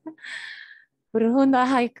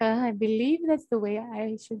 I believe that's the way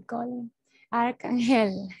I should call him.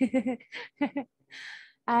 Archangel.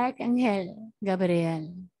 Archangel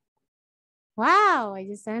Gabriel. Wow, I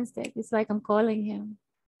just sensed it. It's like I'm calling him.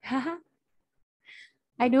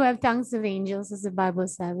 I do have tongues of angels, as the Bible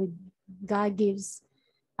said. God gives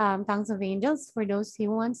tongues of angels for those He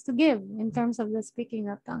wants to give in terms of the speaking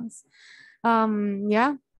of tongues.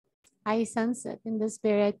 Yeah, I sense it in the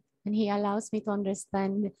Spirit, and He allows me to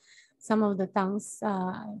understand some of the tongues.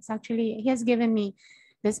 It's actually, He has given me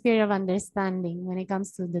the spirit of understanding when it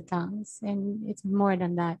comes to the tongues, and it's more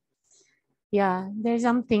than that. Yeah, there's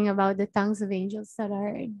something about the tongues of angels that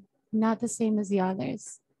are not the same as the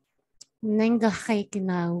others. They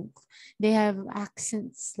have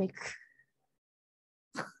accents like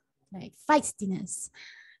feistiness,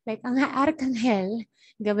 like ang Archangel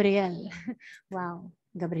Gabriel. Wow,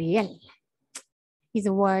 Gabriel. He's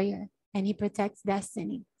a warrior and he protects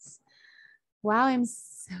destinies. Wow, I'm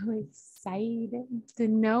so excited to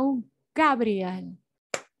know Gabriel,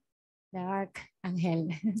 the Archangel.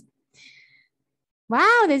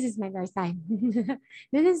 Wow, this is my first time.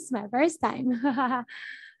 This is my first time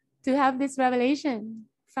to have this revelation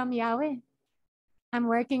from Yahweh. I'm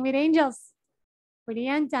working with angels for the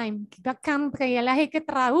end time.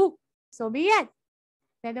 So be it.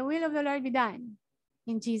 Let the will of the Lord be done.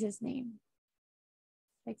 In Jesus' name.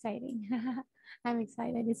 Exciting. I'm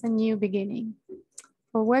excited. It's a new beginning.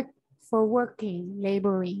 For working,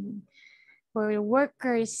 laboring. For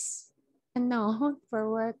workers. No, for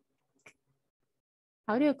work.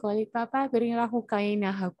 How do you call it, Papa?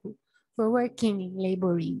 For working,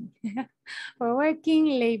 laboring. For working,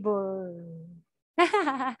 labor.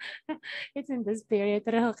 It's in the spirit.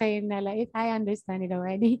 I understand it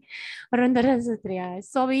already.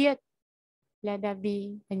 So be it. Let that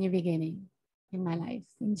be a new beginning in my life.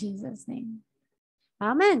 In Jesus' name.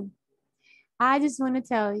 Amen. I just want to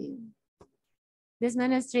tell you, this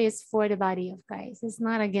ministry is for the body of Christ. It's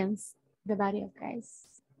not against the body of Christ.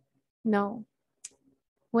 No.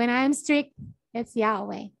 When I'm strict, it's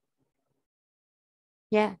Yahweh.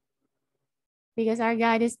 Yeah. Because our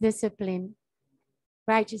God is discipline,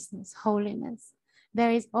 righteousness, holiness.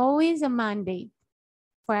 There is always a mandate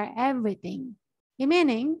for everything.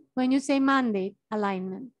 Meaning, when you say mandate,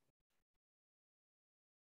 alignment.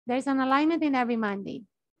 There's an alignment in every mandate.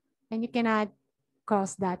 And you cannot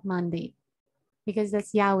cross that mandate because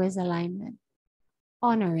that's Yahweh's alignment.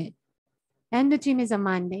 Honor it. Nbetrim is a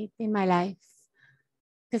mandate in my life.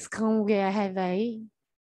 Because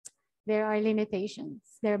there are limitations,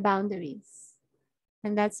 there are boundaries.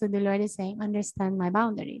 And that's what the Lord is saying. Understand my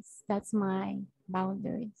boundaries. That's my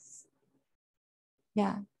boundaries.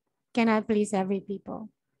 Yeah. Cannot please every people.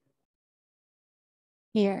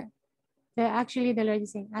 here. Actually, the Lord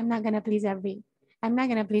is saying, I'm not going to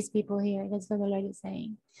please people here. That's what the Lord is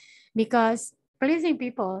saying. Because pleasing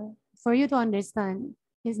people, for you to understand,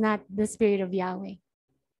 is not the spirit of Yahweh.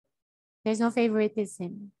 There's no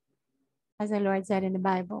favoritism, as the Lord said in the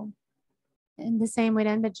Bible. And the same with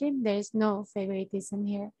Nbetrim, there's no favoritism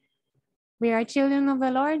here. We are children of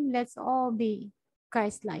the Lord. Let's all be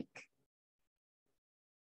Christ-like.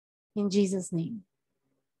 In Jesus' name.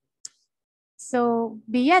 So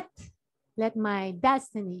be it, let my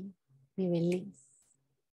destiny be released.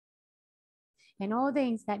 And all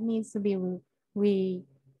things that needs to be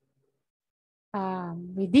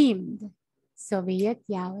redeemed. So be it,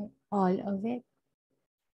 Yahweh, all of it.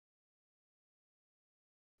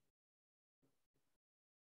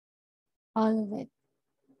 All of it.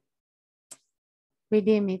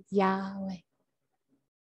 Redeem it, Yahweh.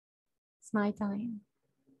 It's my time.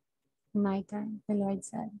 My turn, the Lord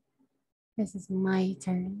said. This is my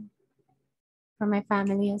turn. For my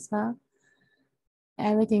family as well.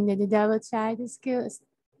 Everything that the devil tried to steal,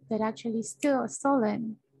 that actually still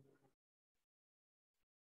stolen.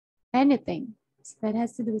 Anything that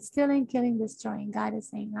has to do with stealing, killing, destroying. God is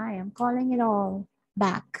saying, I am calling it all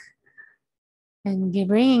back. And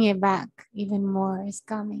bringing it back. Even more is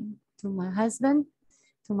coming to my husband,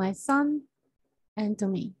 to my son, and to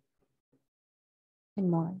me. And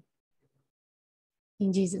more.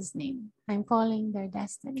 In Jesus' name. I'm calling their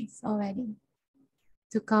destinies already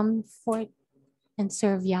to come forth and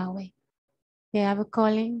serve Yahweh. They have a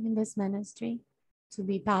calling in this ministry to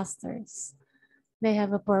be pastors. They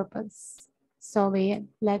have a purpose. So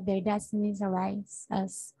let their destinies arise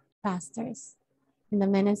as pastors in the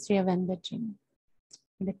ministry of Nbetrim,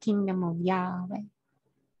 in the kingdom of Yahweh.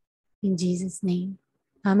 In Jesus' name.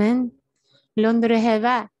 Amen.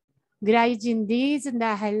 Londreheva, Grajindis and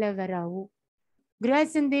the Heleverau.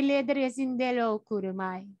 Grasindele Dresindelo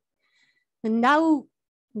Kurumai. And now,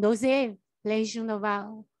 those Legion of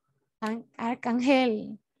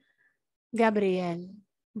Archangel Gabriel,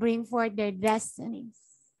 bring forth their destinies.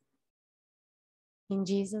 In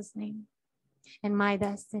Jesus' name. And my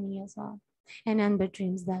destiny as well. And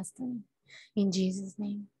Nbetrim's destiny. In Jesus'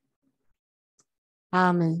 name.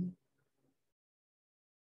 Amen.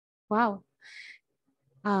 Wow.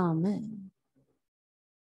 Amen.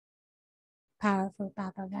 Powerful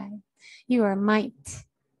Papa God. You are might.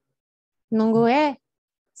 Nungue.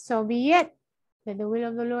 So be it. That the will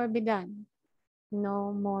of the Lord be done.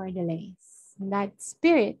 No more delays. And that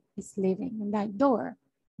spirit is leaving. And that door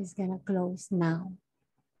is going to close now.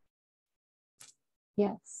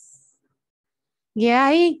 Yes.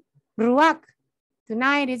 Yai, Ruach.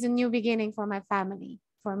 Tonight is a new beginning for my family.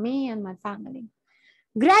 For me and my family.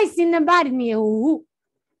 Grace in the body.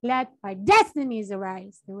 Let our destinies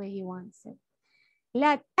arise the way He wants it.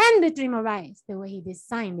 Let Nbetrim arise the way He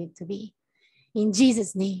designed it to be. In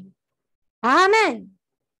Jesus' name. Amen.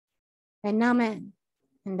 And amen.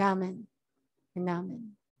 And amen. And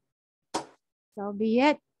amen. So be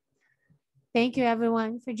it. Thank you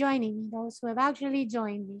everyone for joining me. Those who have actually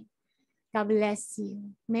joined me. God bless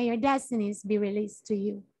you. May your destinies be released to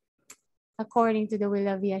you according to the will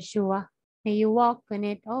of Yeshua. May you walk in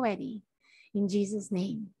it already. In Jesus'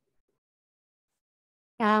 name.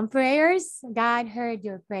 Prayers, God heard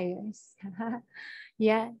your prayers.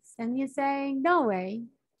 Yes, and He's saying, don't worry.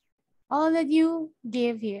 All that you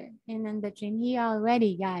give here in Nbetrim, He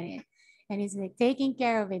already got it. And He's like taking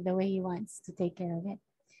care of it the way He wants to take care of it.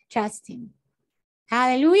 Trust Him.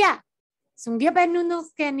 Hallelujah.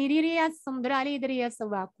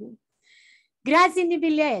 Grazie di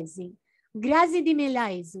bilezi. Grazie di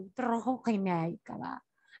milaizu.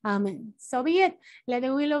 Amen. So be it. Let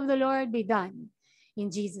the will of the Lord be done. In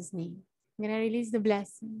Jesus' name. I'm going to release the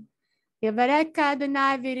blessing. Yavareka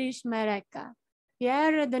Adonai virish mareka.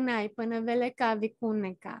 Yer Adonai panaveleka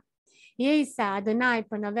vikuneka. Yesa Adonai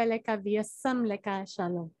panaveleka viyasamleka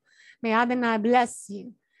shalom. May Adonai bless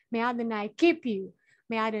you. May Adonai keep you.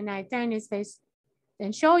 May Adonai turn His face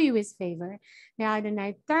and show you His favor. May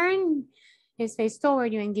Adonai turn His face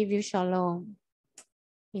toward you and give you shalom.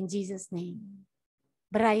 In Jesus' name.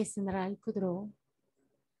 Brais in Ral Kudro.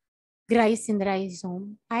 Grace in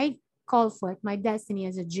Raizom. I call forth my destiny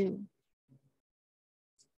as a Jew.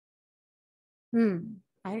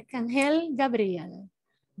 Archangel Gabriel.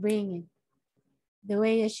 Bring it the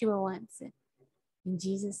way Yeshua wants it. In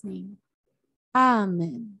Jesus' name.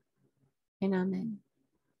 Amen. And amen.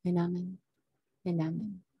 And amen. And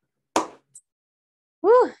amen.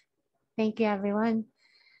 Woo! Thank you, everyone.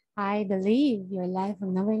 I believe your life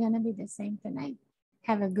will never gonna be the same tonight.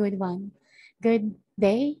 Have a good one. Good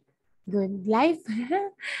day. Good life.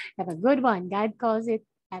 Have a good one. God calls it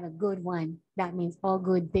Have a good one. That means all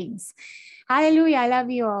good things. Hallelujah. I love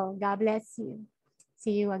you all. God bless you.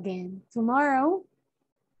 See you again tomorrow.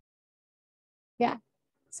 Yeah.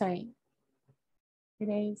 Sorry.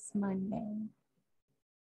 Today's Monday.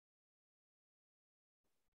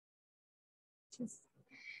 Just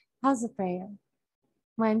how's the prayer?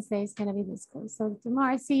 Wednesday is going to be the school. So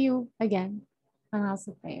tomorrow, see you again on House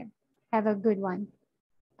of Prayer. Have a good one.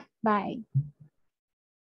 Bye.